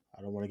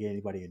 I don't want to get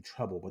anybody in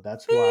trouble, but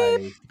that's Beep,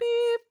 why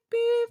beep,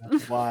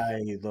 That's beep.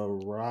 why the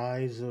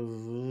rise of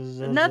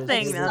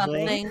Nothing,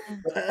 nothing. Something.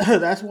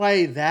 that's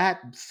why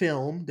that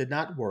film did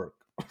not work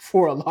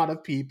for a lot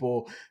of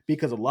people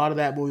because a lot of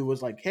that movie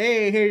was like,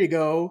 "Hey, here you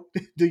go.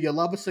 Do you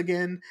love us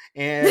again?"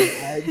 And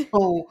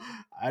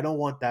I don't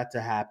want that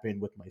to happen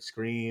with my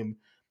Scream.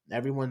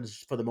 Everyone's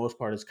for the most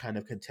part is kind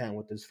of content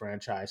with this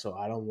franchise, so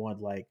I don't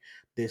want like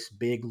this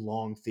big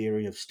long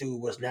theory of Stu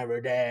was never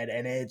dead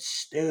and it's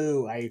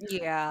Stu.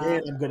 Yeah.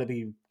 Then I'm gonna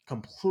be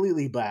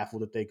completely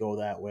baffled if they go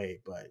that way,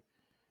 but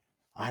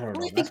I don't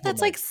Well, I know. think That's one of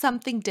that's my like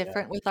something yeah.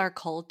 different with our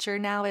culture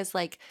now is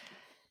like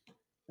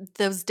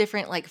those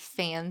different like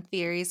fan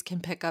theories can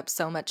pick up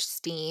so much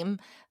steam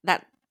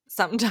that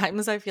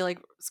sometimes I feel like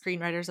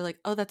screenwriters are like,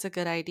 "Oh, that's a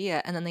good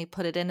idea." And then they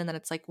put it in and then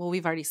it's like, "Well,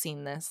 we've already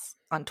seen this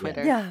on Yeah.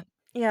 Twitter. Yeah.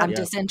 Yeah. I'm Yeah.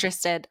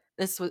 disinterested."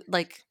 This was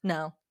like,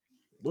 no.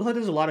 Looks like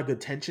there's a lot of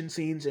good tension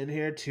scenes in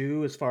here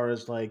too, as far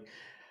as like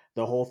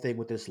the whole thing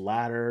with this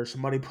ladder.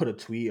 Somebody put a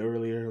tweet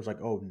earlier. It was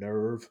like, "Oh,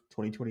 Nerve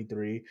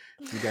 2023."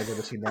 If you guys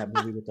ever seen that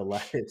movie with the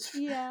ladder, it's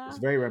Yeah.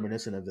 very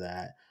reminiscent of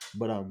that.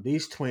 But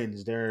these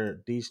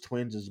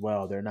twins as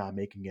well. They're not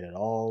making it at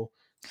all.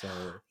 So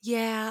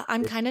Yeah,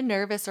 I'm it's kind of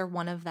nervous or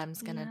one of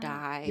them's gonna Yeah.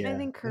 die. I yeah, think I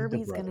think the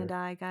Kirby's gonna brother.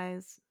 die,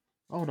 guys.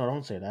 Oh no,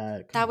 don't say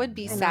that. Come That on would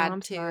be I now. know, sad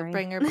I'm too. sorry.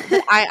 Bring her, but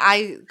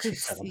I She could,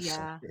 said I'm sorry.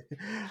 yeah.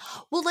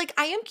 Well, like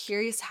I am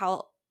curious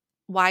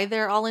why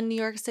they're all in New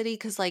York City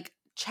because like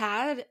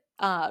Chad,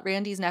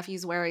 Randy's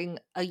nephew's wearing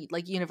a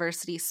like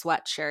university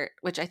sweatshirt,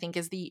 which I think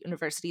is the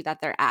university that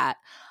they're at,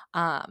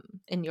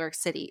 in New York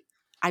City.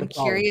 The I'm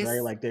college, right?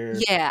 curious. Like they're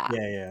Yeah,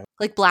 yeah, yeah.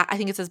 like I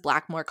think it says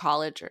Blackmore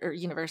College or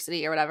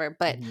University or whatever.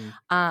 But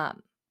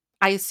Mhm.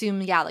 I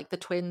assume yeah, like the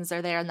twins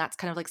are there, and that's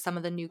kind of like some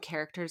of the new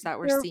characters that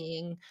we're They're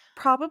seeing.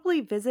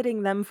 probably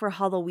visiting them for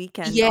Halloween,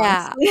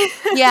 Yeah,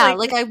 honestly. yeah. Like,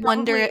 Like it's I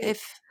wonder probably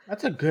if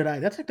That's a good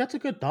that's a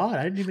good thought.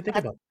 I didn't even think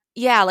that about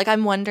yeah, like,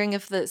 I'm wondering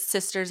if the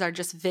sisters are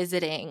just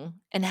visiting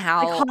and like,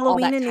 how all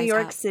Halloween that in New ties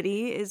York up.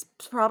 City is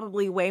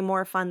probably way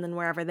more fun than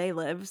wherever they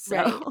live,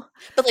 Right. so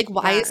But, like,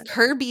 why yeah. is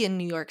Kirby in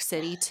New York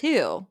City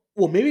too?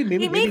 well, It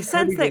maybe makes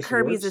sense Kirby that just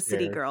Kirby's a works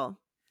city there. girl.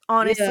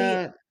 Honestly,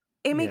 Yeah,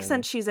 it makes yeah,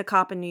 sense she's a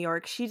cop in New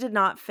York. She did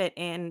not fit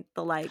in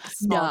the, like,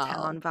 small No.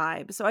 town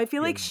vibe, so I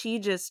feel yeah. like she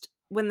just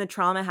when the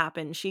trauma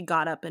happened, she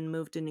got up and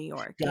moved to New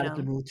York, you Got it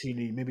to know? move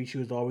to maybe she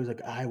was always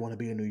like, I want to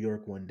be in New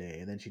York one day,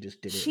 and then she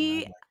just did it. And I was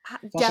She like, fuck,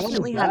 I She's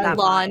definitely almost had a that died.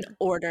 Law& and vibe.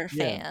 Order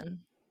Yeah, fan.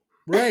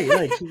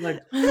 right. She's like,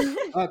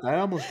 fuck, I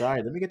almost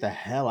died. Let me get the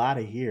hell out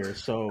of here.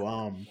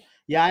 So,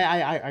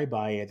 yeah, I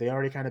buy it. They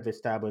already kind of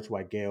established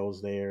why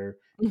Gail's there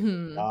and her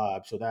Mhm.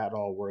 job, so that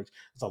all works.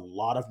 There's a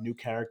lot of new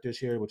characters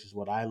here, which is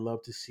what I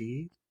love to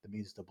see. That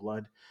means the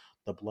blood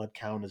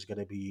count is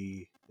gonna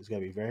be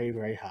very,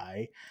 very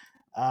high.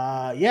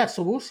 Yeah,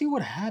 so we'll see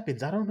what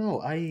happens. I don't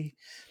know. I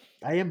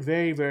am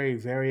very, very,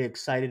 very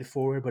excited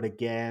for it, but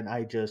again,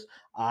 there's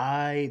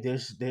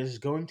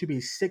going to be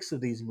 6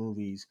 of these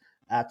movies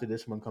after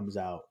this one comes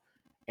out,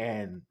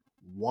 and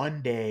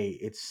one day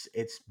it's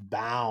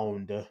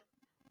bound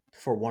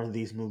for one of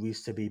these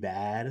movies to be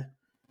bad,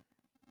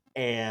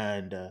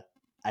 and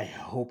I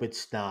hope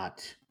it's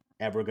not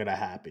ever gonna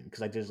happen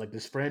because I just like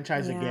this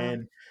franchise Yeah.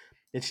 again.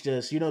 It's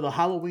just, the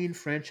Halloween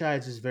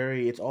franchise is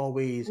it's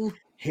always Ooh,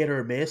 hit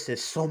or miss.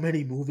 There's so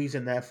many movies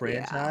in that yeah.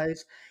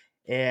 franchise.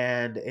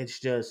 And it's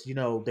just, they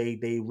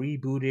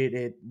rebooted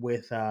it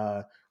with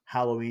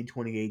Halloween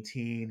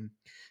 2018.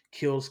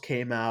 Kills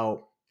came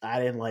out. I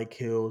didn't like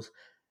Kills.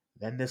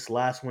 Then this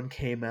last one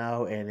came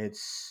out and I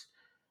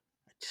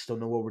just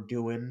don't know what we're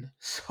doing.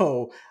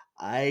 So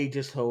I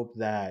just hope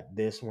that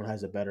this one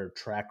has a better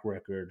track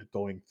record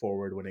going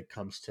forward when it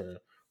comes to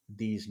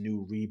these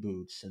new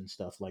reboots and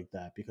stuff like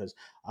that. Because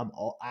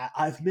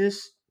I've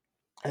missed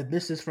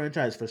this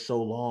franchise for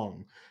so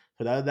long.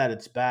 So now that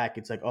it's back,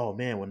 it's like, oh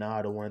man, well now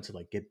I don't want it to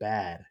like get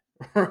bad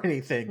or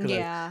anything because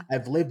Yeah.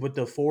 I've lived with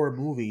the 4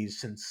 movies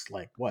since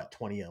like what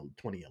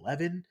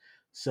 2011.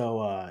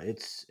 So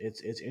it's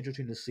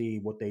interesting to see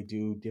what they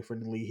do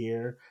differently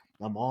here.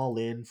 I'm all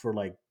in for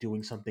like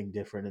doing something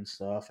different and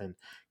stuff and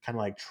kind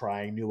of like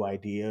trying new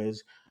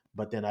ideas.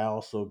 But then I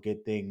also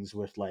get things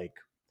with like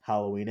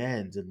Halloween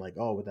ends and like,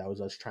 oh, that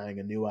was us trying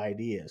a new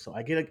idea. So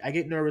I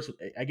get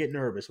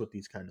nervous with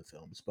these kind of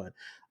films, but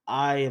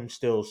I am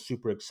still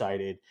super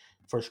excited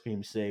for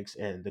Scream 6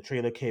 and the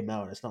trailer came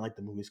out. It's not like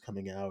the movie's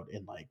coming out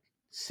in like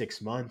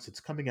 6 months. It's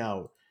coming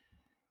out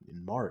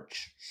in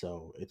March.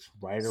 So it's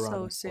right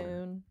around So the corner.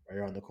 soon. Right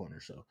around the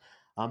corner. So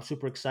I'm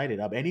super excited.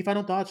 Any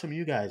final thoughts from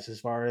you guys as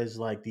far as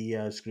like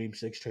the Scream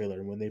 6 trailer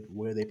and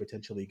where they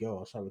potentially go?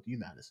 I'll start with you,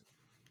 Madison.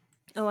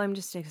 Oh, I'm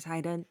just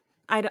excited.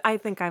 I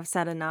think I've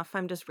said enough.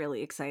 I'm just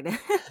really excited.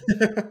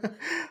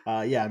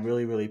 Yeah, I'm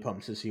really, really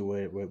pumped to see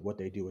what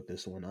they do with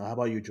this one. How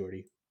about you,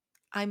 Jordy?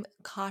 I'm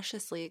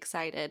cautiously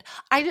excited.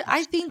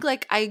 I think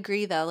like I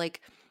agree though,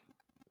 like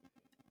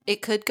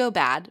it could go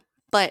bad,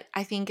 but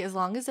I think as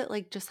long as it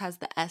like just has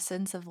the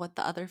essence of what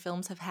the other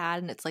films have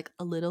had and it's like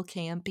a little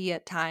campy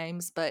at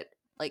times, but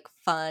like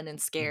fun and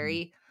Mhm.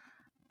 scary,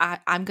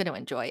 I'm gonna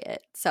enjoy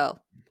it. So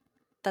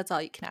that's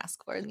all you can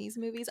ask for in these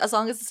movies. As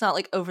long as it's not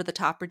like over the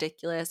top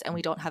ridiculous and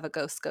we don't have a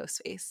ghost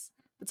face.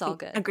 It's all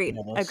good. Agreed.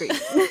 Yeah, Agreed.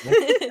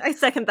 that's I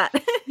second that. oh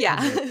my Yeah.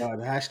 god.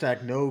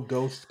 Hashtag no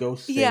ghost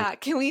face. Yeah,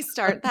 can we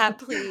start that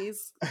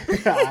please?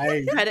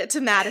 I Credit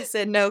to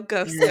Madison, no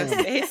ghost yeah.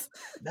 face.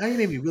 Now you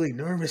made me really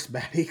nervous,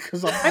 Maddie,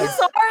 because I'm I'm like,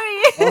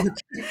 sorry. oh,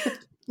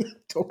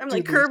 don't I'm do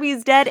like this.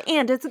 Kirby's dead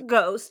and it's a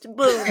ghost.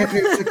 Boom.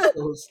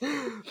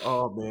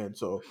 Oh man,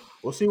 so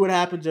we'll see what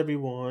happens,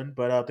 everyone.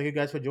 But thank you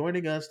guys for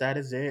joining us. That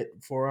is it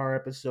for our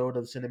episode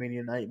of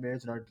Cinemania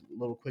Nightmares and our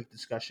little quick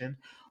discussion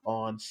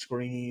on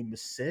Scream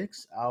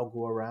 6. I'll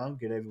go around,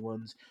 get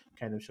everyone's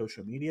kind of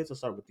social medias. I'll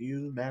start with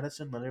you,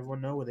 Madison. Let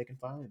everyone know where they can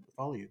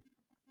follow you.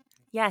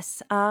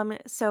 Yes.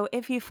 So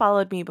if you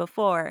followed me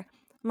before,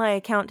 my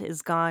account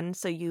is gone,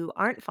 so you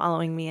aren't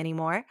following me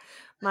anymore.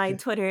 My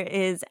Twitter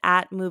is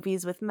at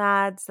Movies with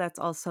Mads. That's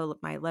also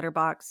my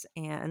letterbox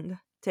and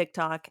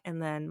TikTok.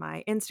 And then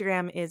my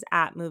Instagram is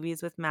at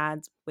Movies with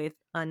Mads with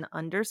an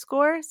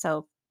underscore.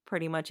 So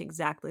pretty much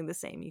exactly the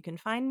same. You can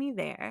find me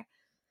there.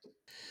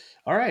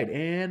 All right,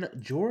 and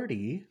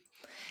Jordy.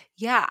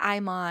 Yeah,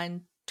 I'm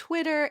on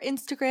Twitter,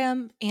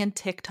 Instagram, and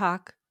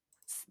TikTok.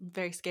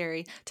 very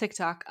scary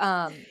TikTok.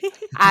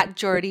 At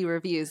Jordy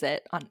Reviews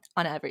It on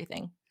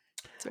everything.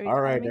 That's where you All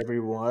can find right, me.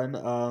 everyone.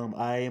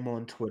 I am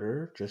on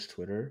Twitter, just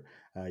Twitter.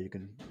 You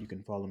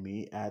can follow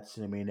me at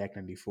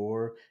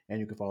Cinemaniac94, and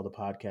you can follow the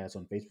podcast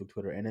on Facebook,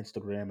 Twitter, and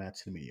Instagram at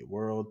Cinemania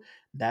World.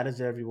 That is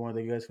everyone.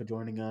 Thank you guys for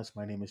joining us.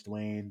 My name is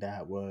Dwayne.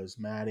 That was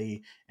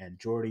Maddie and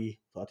Jordy.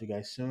 Talk to you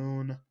guys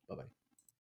soon. Bye bye.